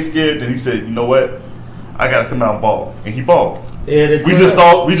he played scared, then he said, "You know what? I got to come out and ball," and he balled. Yeah, We just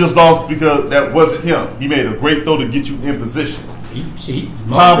lost because that wasn't him. He made a great throw to get you in position.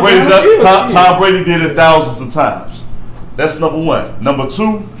 Tom Brady did it thousands of times. That's number 1. Number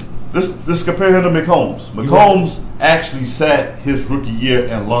 2, let's compare him to McCombs. McCombs actually sat his rookie year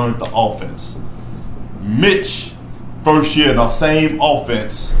and learned the offense. Mitch, first year in the same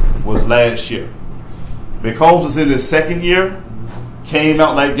offense, was last year. McCombs is in his second year, came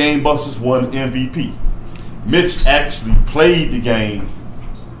out like game busters, won MVP. Mitch actually played the game,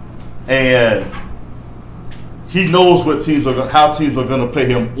 and he knows how teams are going to play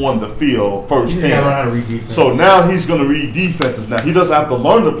him on the field first game. So now he's going to read defenses. Now he doesn't have to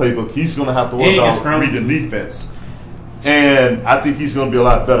learn the playbook. He's going to have to work on reading defense, and I think he's going to be a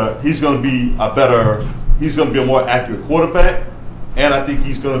lot better. He's going to be a more accurate quarterback, and I think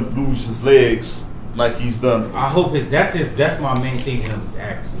he's going to lose his legs like he's done. I hope that's my main thing. Him is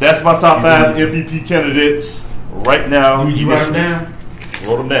accuracy. That's my top 5 MVP candidates right now. Did you write them down?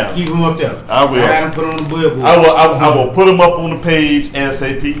 Wrote them down. Keep them up there. I will. I had them put on the billboard. I will put them up on the page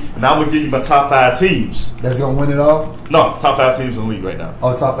ASAP, and I will give you my top 5 teams. That's gonna win it all. No, top 5 teams in the league right now.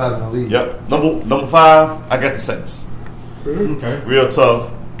 Oh, top 5 in the league. Yep. Number 5, I got the Saints. Okay. Real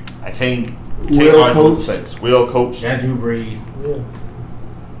tough. I can't Well argue with the coached. Saints. Well coached. That Drew Brees. Yeah.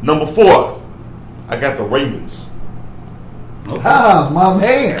 Number 4, I got the Ravens. Okay. Ah, my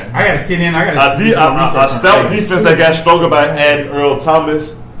man. I gotta sit in. A stout defense that got stronger by adding Earl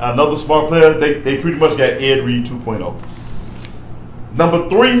Thomas. another smart player. They pretty much got Ed Reed 2.0. Number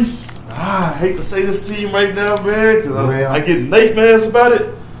 3, I hate to say this team right now, man, because I get Nate mad about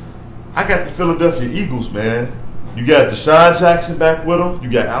it. I got the Philadelphia Eagles, man. You got Deshaun Jackson back with them. You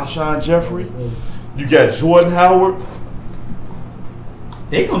got Alshon Jeffrey. You got Jordan Howard.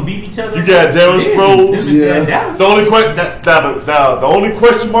 They gonna beat each other. You got Darren Sproles. Yeah. The only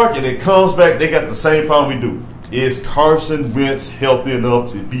question mark, and it comes back. They got the same problem we do. Is Carson Wentz healthy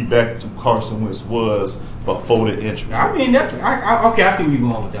enough to be back to Carson Wentz was before the injury? I mean, that's okay. I see where you're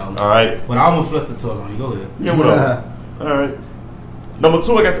going with that one. All right. But I almost left the total on you. Go ahead. Yeah, whatever. All right. Number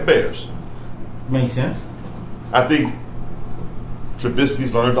 2, I got the Bears. Makes sense. I think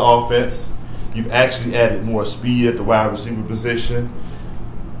Trubisky's learned the offense. You've actually added more speed at the wide receiver position.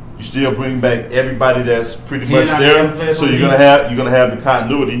 You still bring back everybody that's pretty much there, so you're gonna have the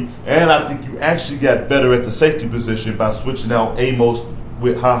continuity. And I think you actually got better at the safety position by switching out Amos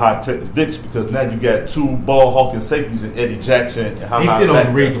with Ha Clinton Dix, because now you got 2 ball hawking safeties in Eddie Jackson and Ha. They still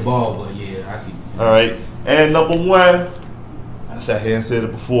don't read the ball, but yeah, I see. All right. And number 1, I sat here and said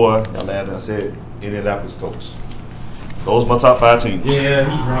it before. I said Indianapolis Colts. Those are my top 5 teams. Yeah,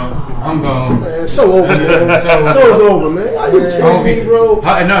 he's wrong. I'm gone. Man, show over, man. Show's over, man. Are you kidding me, bro?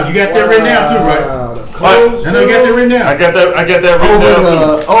 No, you got that written down too, right? Colts, I know you got that written down. I got that written down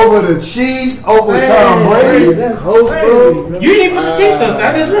too. Over the Chiefs, over Tom Brady. That's Colts, bro. You didn't even put the Chiefs up. I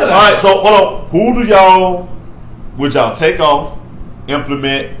just realized. All right, so hold on. Who would y'all take off,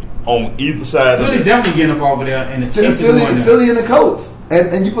 implement on either side of Philly this? definitely getting up over there, and the Chiefs is one Philly and the Colts,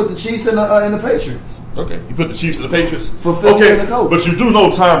 and you put the Chiefs and the Patriots. Okay, you put the Chiefs and the Patriots For Philly and the Colts. But you do know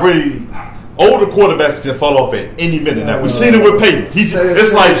Tom Brady, older quarterbacks can fall off at any minute. Now we've seen it with Peyton.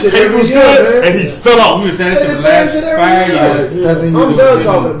 It's like Peyton was good and he fell off. We were saying this for the last 5 years. I'm done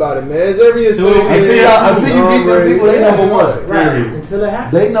talking about it, man. It's every year. Until you beat them people, they number 1. Right. Until it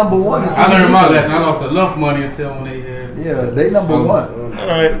happens. They number 1. I learned my lesson. I lost enough money until when they had. Yeah, they number 1. All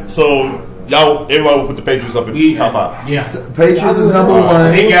right, so everybody will put the Patriots up in top 5. Yeah, Patriots is number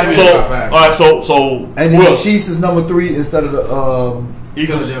 1. they got to be in top 5. All right, so And then the Chiefs is number 3 instead of the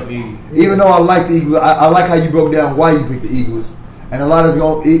Eagles. Even though I like the Eagles, I like how you broke down why you picked the Eagles, and a lot is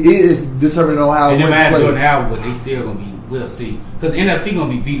it is determined on how. And them add Jordan Howard, but they still gonna be. We'll see, because the NFC gonna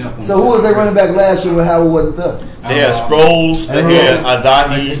be beating up. So who was they running back last year when Howard wasn't there? They had Sproles. They had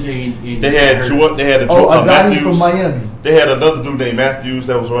Adahi. They had Jordan. They had Adahi Matthews from Miami. They had another dude named Matthews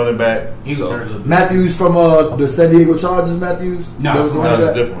that was running back. Matthews from the San Diego Chargers. Matthews. No, that was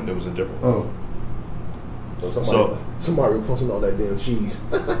a different one. There was a different one. Oh. Somebody was punching all that damn cheese.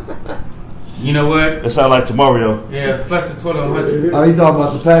 You know what? It sounds like Tamario. Yeah, plus the 1200. Oh, you talking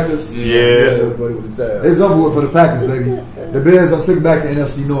about the Packers? Yeah. It's over with for the Packers, baby. The Bears don't take it back to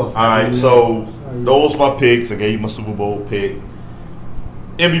NFC North. All right, so those my picks. I gave you my Super Bowl pick.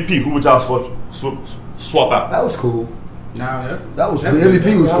 MVP. Who would y'all swap out? That was cool. Nah, that was the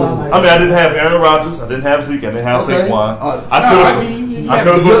MVP was cool. I mean, I didn't have Aaron Rodgers. I didn't have Zeke. I didn't have Saquon. I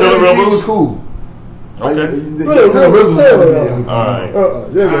could have put Phillip Rivers. Was cool. Okay. Phillip Rivers. All right.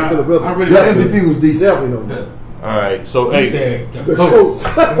 Your MVP was decent. Definitely no. All right. So hey, the Colts.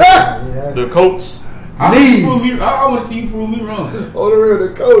 The Colts. I want to see you prove me wrong. Oh, the real, the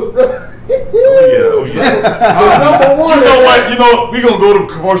Colts, bro. Oh yeah. Number 1. You know what? We're gonna go to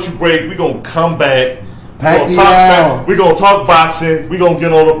commercial break. We're gonna come back. We're gonna talk boxing. We're gonna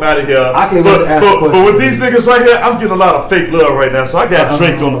get on up out of here. I can't wait to ask a question. But with these niggas right here, I'm getting a lot of fake love right now. So I got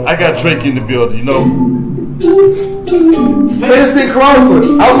Drake Drake in the building, you know. Spencer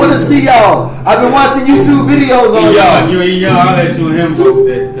Crawford, I want to see y'all. I've been watching YouTube videos on y'all. I'll let you and him go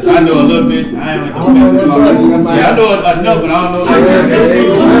with that, because I know a little bit. I ain't like Spencer Crawford. Yeah, I know enough, but I don't know.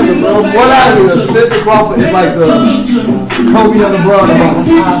 From what I hear, Spencer Crawford is like the Kobe on the Brown.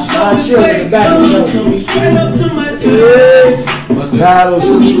 I chill in the back of the Battle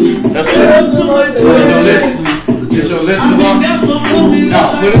please. It's your list, no,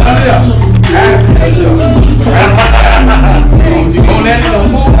 put it under there. You on that,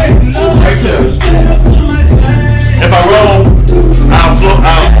 don't move. Right there. If I roll, I'll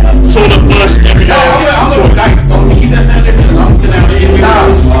sort of flush every day. I'm gonna keep that sound there. I'm sitting down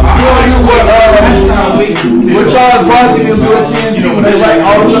what Charles Barkley will do at TNT when they write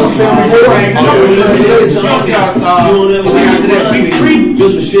all of them film report.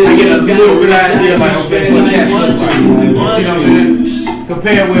 I get a little good idea like okay, what that looks like. You know what I'm saying?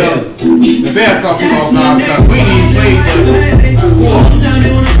 Compare with the Bears talking about now because we need to play for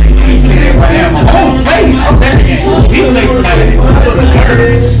he was late tonight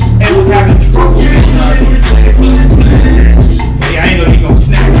and was having trouble. Yeah, I ain't know he gonna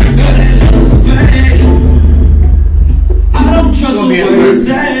snap. I don't trust him.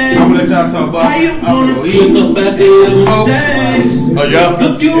 y'all talking about? How you gonna pick up after your mistakes? Oh, yeah?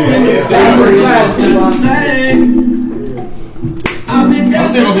 Look you in the face, still the same. I've been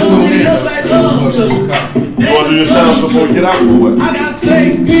dancing on the look like love to. You want to do your shout-outs before we get out or what? I got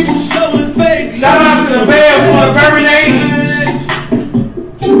fake people showing fake. Shout out to the band for the very name.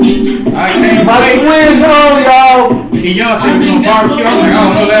 I can't My wait. twins home, y'all. And y'all said we gonna barbecue. I'm like, I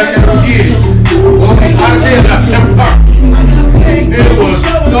don't know that ever did. Well, I said I never barbecue. It was so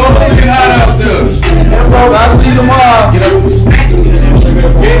fucking hot out there. And bro, I'll see you tomorrow. Get up and smack it.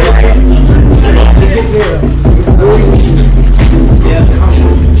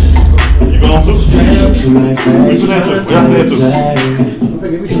 You going to? We should have to. We have to.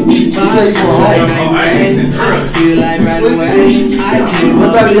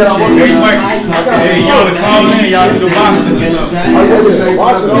 Hey, y'all to call in. Y'all to the boxing.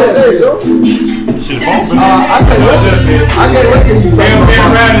 Watching all day, yo. Shit, phone been I can't wait to you.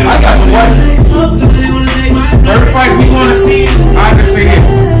 I got to watch it. Certain fights we want to see, I can say this.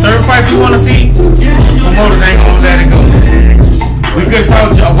 Certain fights we want to see, promoters ain't gonna let it go. We could saw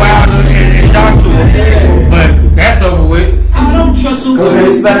Wilder and Joshua, but that's over with. I don't trust them. Because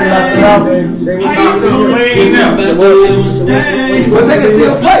they started nothing out. We ain't now. But they can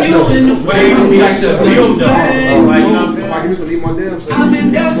still fight though. We like to build though. Like, you know what I'm saying? I can just leave my damn self. I've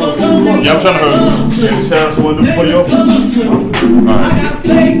been down so long. Yeah, I'm trying to hurt. Any shout-outs you want to do before you open? I got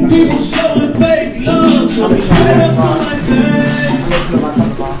fake people showing fake love to me. Straight up to my face.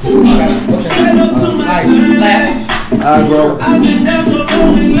 Straight up to my face. Alright, bro. I've been down so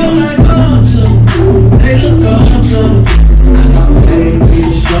long and look like love to me. They look up to me. I got fake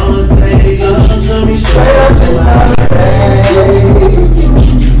people showing fake love to me. Straight up to my face.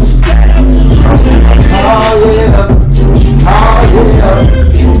 Straight up to my face. Oh yeah. Oh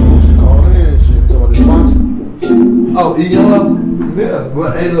yeah. Call in, shit. Talk about this boxing. Oh, yeah.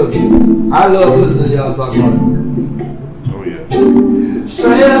 But hey, look. I love listening to y'all talk about it. Oh, yeah.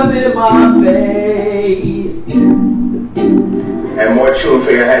 Straight up in my face. And more chewing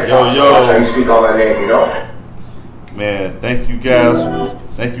for your head. Yo, yo. Watch how you speak all that name, you know? Man, thank you guys.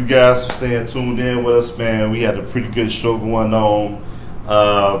 Thank you guys for staying tuned in with us, man. We had a pretty good show going on.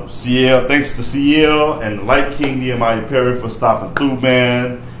 CL, thanks to CL and the Light King Nehemiah Perry for stopping through,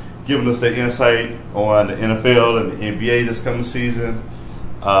 man, giving us their insight on the NFL and the NBA this coming season.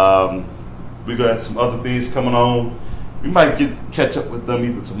 We got some other things coming on. We might catch up with them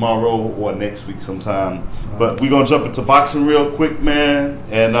either tomorrow or next week sometime. But we're gonna jump into boxing real quick, man.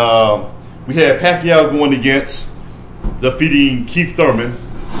 And we had Pacquiao going against defeating Keith Thurman.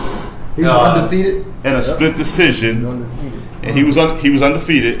 He was undefeated. In a split decision. And he was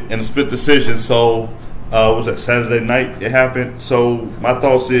undefeated in a split decision. So what was that, Saturday night it happened? So my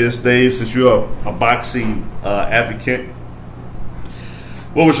thoughts is, Dave, since you're a boxing advocate,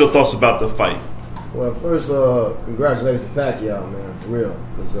 what was your thoughts about the fight? Well, first, congratulations to Pacquiao, man, for real.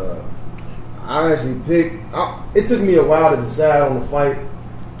 Because I actually picked. It took me a while to decide on the fight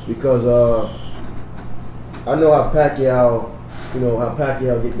because I know how Pacquiao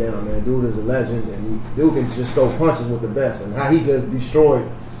get down, man. Dude is a legend, and dude can just throw punches with the best. And how he just destroyed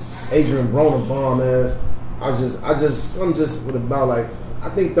Adrian Broner bomb ass. I'm just with about like, I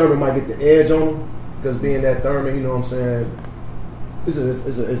think Thurman might get the edge on him because being that Thurman, you know what I'm saying, is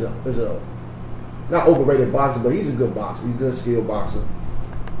a not overrated boxer, but he's a good boxer. He's a good skilled boxer.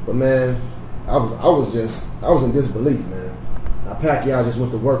 But man, I was in disbelief, man. Now Pacquiao just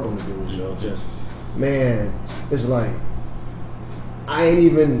went to work on the dude, you know, just man, it's like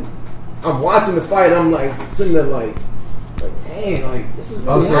I'm watching the fight, I'm like sitting there like dang, like this is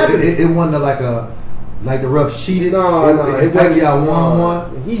really happening. It wasn't like the ref cheated. No, Pacquiao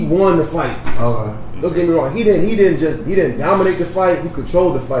won. He won the fight. Okay. Don't get me wrong. He didn't dominate the fight. He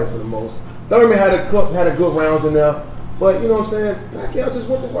controlled the fight for the most. Thurman had a good rounds in there, but you know what I'm saying. Pacquiao just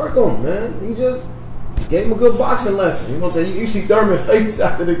went to work on him, man. He just gave him a good boxing lesson. You know what I'm saying. You see Thurman's face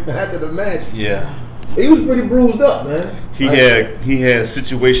after the match. Yeah. He was pretty bruised up, man. He had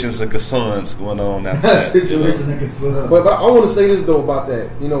situations of concerns going on after that. But I want to say this though about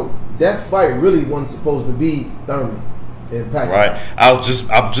that. You know, that fight really wasn't supposed to be Thurman and Pacquiao. Right. I'm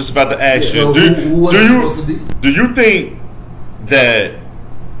just about to ask you. So who was it supposed to be? Do you think that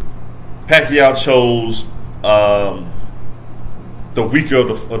Pacquiao chose the weaker of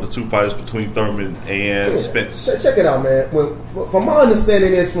the two fighters between Thurman and Spence? Check it out, man. From my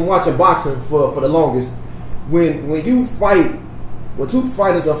understanding is from watching boxing for the longest, when you fight, when two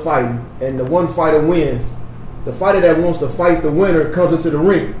fighters are fighting and the one fighter wins, the fighter that wants to fight the winner comes into the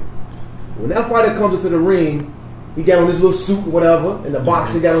ring. When that fighter comes into the ring, he got on this little suit or whatever, and the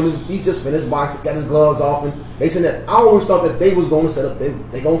boxer got on he just finished boxing, got his gloves off, and they said that I always thought that they was going to set up,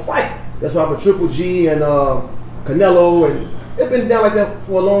 they going to fight. That's why with Triple G and Canelo, and it's been down like that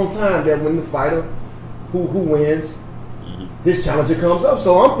for a long time. That when the fighter who wins, this challenger comes up.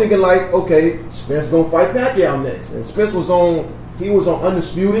 So I'm thinking like, okay, Spence gonna fight Pacquiao next, and Spence was on. He was on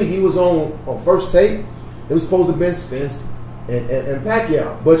Undisputed. He was on First Take. It was supposed to have been Spence and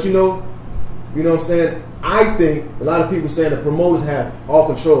Pacquiao, but you know what I'm saying. I think a lot of people saying the promoters have all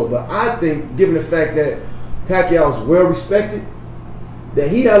control, but I think given the fact that Pacquiao is well respected, that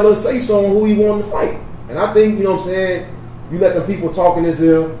he had a little say so on who he wanted to fight. And I think, you know what I'm saying, you let the people talk in his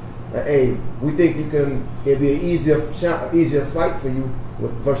ear, hey, we think it'd be an easier fight for you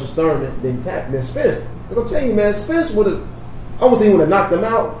versus Thurman than Spence. Because I'm telling you, man, Spence would have, I wouldn't say he would have knocked him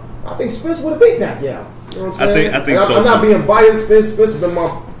out. I think Spence would have beat Pacquiao. You know what I'm saying? I think so. I'm not being biased. Spence has been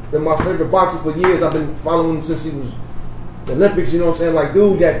my favorite boxer for years. I've been following him since he was the Olympics. You know what I'm saying? Like,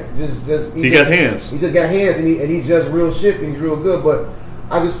 dude, that he got hands. He just got hands, and he's just real shifty. He's real good. But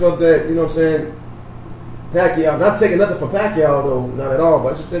I just felt that, you know what I'm saying, Pacquiao, not taking nothing from Pacquiao though, not at all.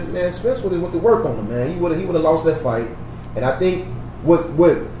 But I just said, man, Spence would have went to work on him, man. He would have lost that fight. And I think what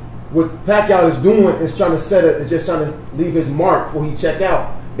Pacquiao is doing is trying to leave his mark before he check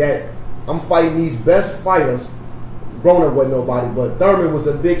out. That I'm fighting these best fighters. Broner wasn't nobody, but Thurman was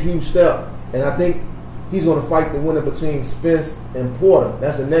a big, huge step. And I think he's going to fight the winner between Spence and Porter.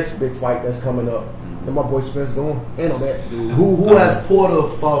 That's the next big fight that's coming up. And my boy Spence going to handle that, dude. Who has Porter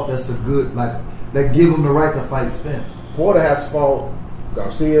fought that's a good, like, that give him the right to fight Spence? Porter has fought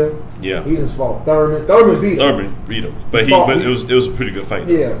Garcia. Yeah. He just fought Thurman. Thurman beat him. But it was a pretty good fight.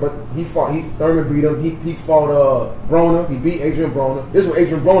 Yeah, but Thurman beat him. He fought Broner. He beat Adrian Broner. This was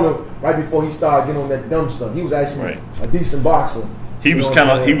Adrian Broner right before he started getting on that dumb stuff. He was actually a decent boxer. He was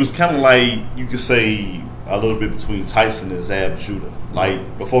kind of like, you could say, a little bit between Tyson and Zab Judah.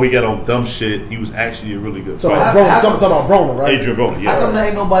 Like, before he got on dumb shit, he was actually a really good fighter. Talking about Broner, right? Adrian Broner, yeah. How come there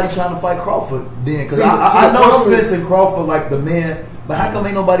ain't nobody trying to fight Crawford then? Because I know Spence and Crawford like the man, but how come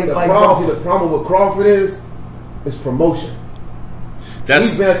ain't nobody fight Crawford? The problem with Crawford is promotion.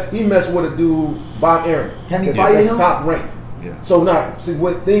 He messed with a dude, Bob Arum. Can he fight him? Top rank. Yeah. So now, see,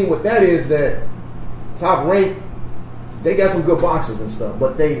 what thing with that is that Top rank, they got some good boxers and stuff,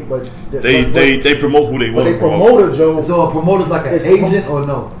 but they promote who they want. But they promoter, Joe. So a promoter's like an agent or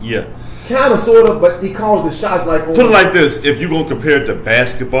no? Yeah. Kind of, sort of, but he calls the shots like. Put it like this: if you're gonna compare it to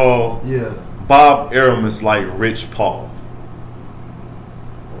basketball, Bob Arum is like Rich Paul.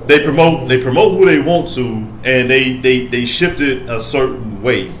 They promote who they want to, and they shift it a certain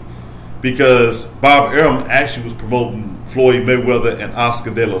way, because Bob Arum actually was promoting Floyd Mayweather and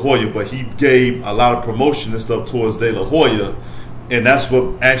Oscar De La Hoya, but he gave a lot of promotion and stuff towards De La Hoya, and that's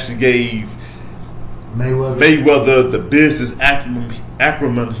what actually gave Mayweather the business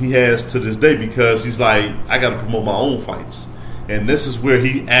acumen he has to this day, because he's like, I got to promote my own fights. And this is where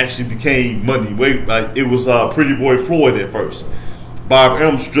he actually became Money. Like, it was Pretty Boy Floyd at first. Bob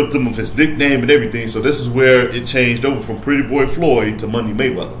Arum stripped him of his nickname and everything, so this is where it changed over from Pretty Boy Floyd to Money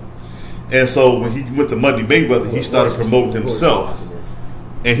Mayweather. And so when he went to Money Mayweather, he started promoting himself,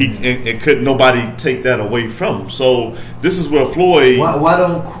 and couldn't nobody take that away from him. So this is where Floyd. Why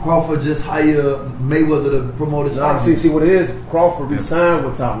don't Crawford just hire Mayweather to promote his fight? See what it is. Crawford re-signed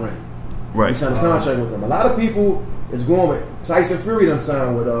with Top Rank. Right. He signed a contract with them. A lot of people is going with Tyson Fury done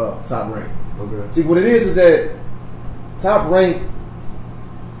signed with Top Rank. Okay. See what it is that Top Rank.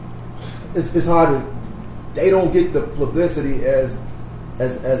 It's hard to. They don't get the publicity as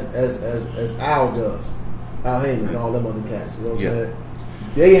Al does, Al Heyman and all them other cats. You know what I'm saying?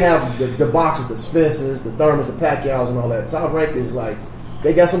 They have the boxers, the Spencers, the Thurmans, the Pacquiaos, and all that. Top Rank is like,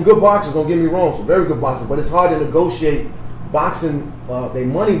 they got some good boxers. Don't get me wrong, some very good boxers, but it's hard to negotiate boxing they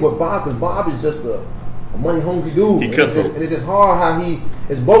money with Bob, because Bob is just a money hungry dude. And it's just hard how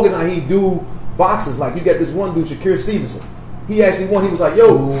it's bogus how he do boxers. Like, you got this one dude, Shakur Stevenson. He actually won. He was like,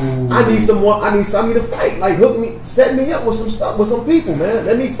 "Yo, I need somebody to fight. Like, set me up with some stuff, with some people, man.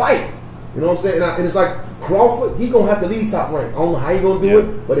 Let me fight." You know what I'm saying? And it's like Crawford. He gonna have to lead Top Rank. I don't know how he gonna do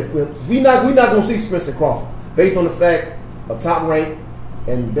it, but if we not gonna see Spencer Crawford based on the fact of Top Rank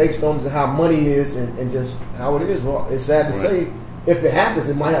and based on how money is and just how it is. Well, it's sad to say. If it happens,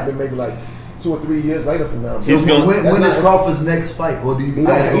 it might happen maybe like 2 or 3 years later from now. When is Crawford's next fight? Or do you? He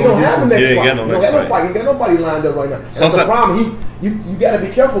don't have a next fight. He don't have no fight. He got nobody lined up right now. That's the problem. You got to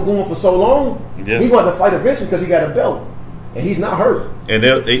be careful going for so long. Yeah. He want to fight eventually because he got a belt, and he's not hurt. And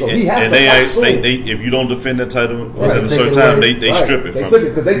he has to fight soon. If you don't defend the title within a certain time, they strip it. They took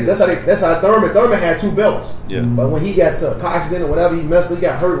it because that's how Thurman had 2 belts. Yeah. But when he got a car accident or whatever, he messed up, he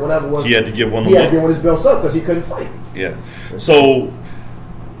got hurt, whatever it was. He had to give one. He had to give one of his belts up because he couldn't fight. Yeah. So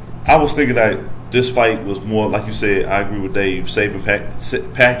I was thinking that this fight was more, like you said, I agree with Dave, saving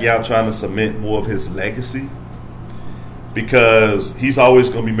Pacquiao, trying to cement more of his legacy. Because he's always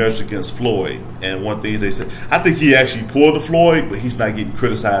going to be measured against Floyd. And one thing they said, I think he actually pulled the Floyd, but he's not getting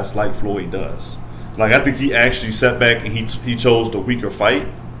criticized like Floyd does. Like, I think he actually sat back and he chose the weaker fight.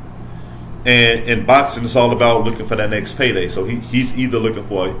 And in boxing, it's all about looking for that next payday. So he's either looking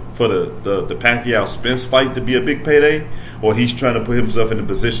for the Pacquiao Spence fight to be a big payday, or he's trying to put himself in a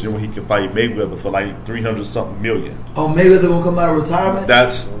position where he can fight Mayweather for like 300-something million. Oh, Mayweather gonna come out of retirement?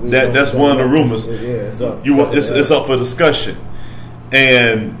 That's one of the rumors. It's up for discussion.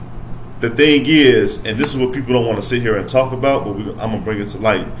 And the thing is, and this is what people don't want to sit here and talk about, but I'm gonna bring it to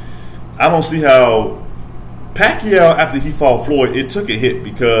light. I don't see how Pacquiao, after he fought Floyd, it took a hit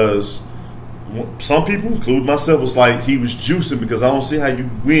because some people, including myself, was like he was juicing, because I don't see how you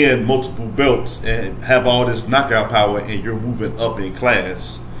win multiple belts and have all this knockout power and you're moving up in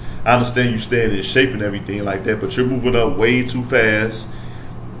class. I understand you staying in shape and everything like that, but you're moving up way too fast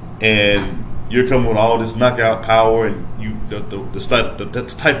and you're coming with all this knockout power, and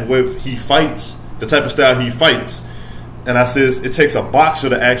the type of way he fights, the type of style he fights. And I says it takes a boxer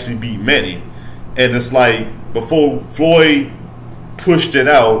to actually beat Manny. And it's like before Floyd pushed it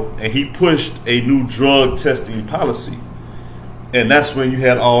out, and he pushed a new drug testing policy, and that's when you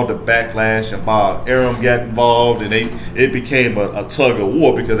had all the backlash, and Bob Arum got involved, and it became a tug of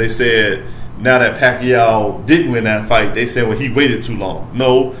war, because they said now that Pacquiao didn't win that fight, they said, well, he waited too long.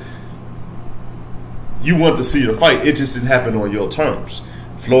 No, you want to see the fight, it just didn't happen on your terms.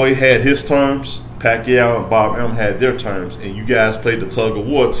 Floyd had his terms, Pacquiao and Bob Arum had their terms, and you guys played the tug of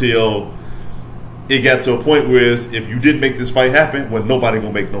war till it got to a point where if you didn't make this fight happen, well, nobody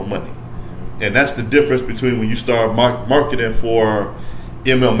gonna make no money. And that's the difference between when you start marketing for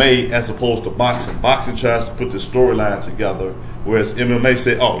MMA as opposed to boxing. Boxing tries to put the storyline together, whereas MMA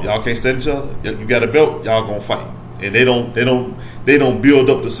say, "Oh, y'all can't stand each other. You got a belt, y'all gonna fight." And they don't build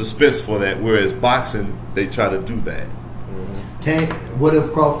up the suspense for that. Whereas boxing, they try to do that. What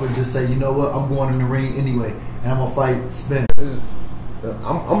if Crawford just say, you know what, I'm going in the ring anyway, and I'm gonna fight Spence?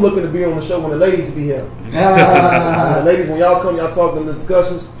 I'm looking to be on the show when the ladies be here. The ladies, when y'all come, y'all talk them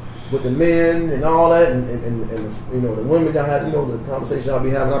discussions with the men and all that, and you know, the women y'all have, you know, the conversation y'all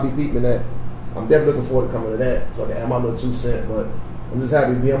be having. I'll be peeping that. I'm definitely looking forward to coming to that, so I can add my little 2 cents. But I'm just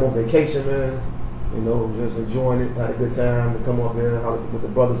happy to be on vacation, man. You know, just enjoying it, had a good time to come up here and holler with the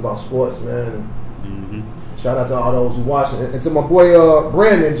brothers about sports, man. And shout out to all those who watching, and to my boy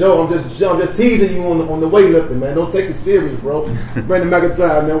Brandon Joe. I'm just teasing you on the weightlifting, man. Don't take it serious, bro. Brandon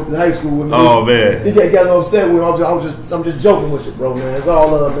McIntyre, man, went to high school with me. Oh man, he got a little upset with me. I'm just joking with you, bro, man. It's all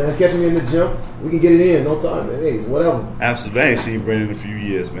love, man. Catch me in the gym. We can get it in no time, man. Hey, whatever. Absolutely. I ain't seen Brandon in a few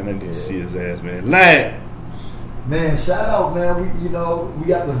years, man. I need to see his ass, man. Lad. Man, shout out, man. We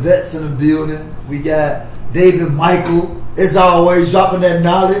got the vets in the building. We got David Michael, as always, dropping that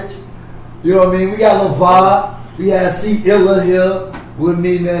knowledge. You know what I mean? We got LeVar. We had C. Illa here with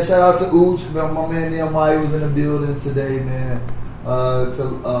me, man. Shout out to Ooch. Man, my man Nehemiah was in the building today, man. To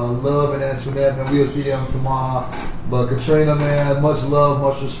Love and Antoinette, man. We'll see them tomorrow. But Katrina, man, much love,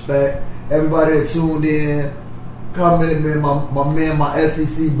 much respect. Everybody that tuned in, commented, man. My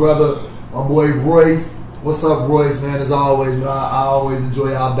SEC brother, my boy Royce. What's up, Royce, man? As always, man, I always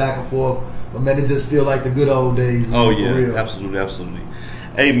enjoy y'all back and forth. But, man, it just feel like the good old days. Man, oh, yeah. Real. Absolutely.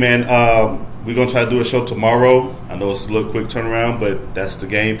 Hey, man, we're going to try to do a show tomorrow. I know it's a little quick turnaround, but that's the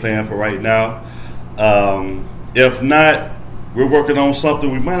game plan for right now. If not, we're working on something.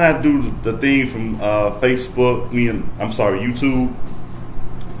 We might not do the thing from Facebook, YouTube,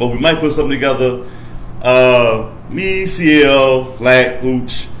 but we might put something together. Me, CL, Lack,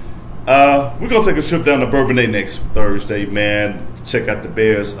 Ooch. We're going to take a trip down to Bourbonnais next Thursday, man. Check out the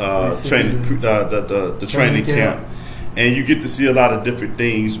Bears training camp. And you get to see a lot of different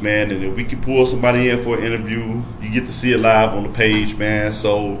things, man. And if we can pull somebody in for an interview, you get to see it live on the page, man.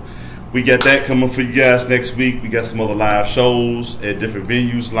 So we got that coming for you guys next week. We got some other live shows at different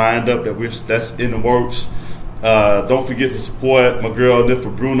venues lined up that's in the works. Don't forget to support my girl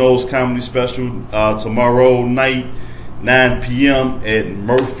Nifa Bruno's comedy special tomorrow night, 9 p.m. at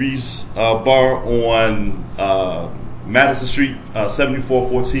Murphy's Bar on Madison Street,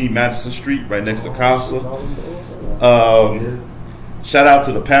 7414 Madison Street, right next to Casa. Shout out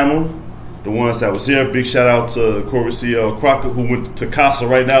to the panel, the ones that was here. Big shout out to Corey C.L. Crocker, who went to Casa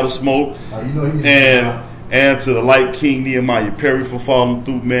right now to smoke. And to the Light King Nehemiah Perry for following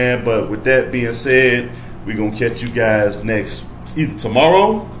through, man. But with that being said, we're going to catch you guys either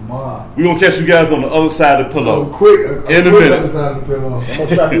tomorrow. We're going to catch you guys on the other side of the pillow. Quick. In a minute. Other side of the pillow. I'm going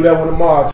to try to do that one tomorrow.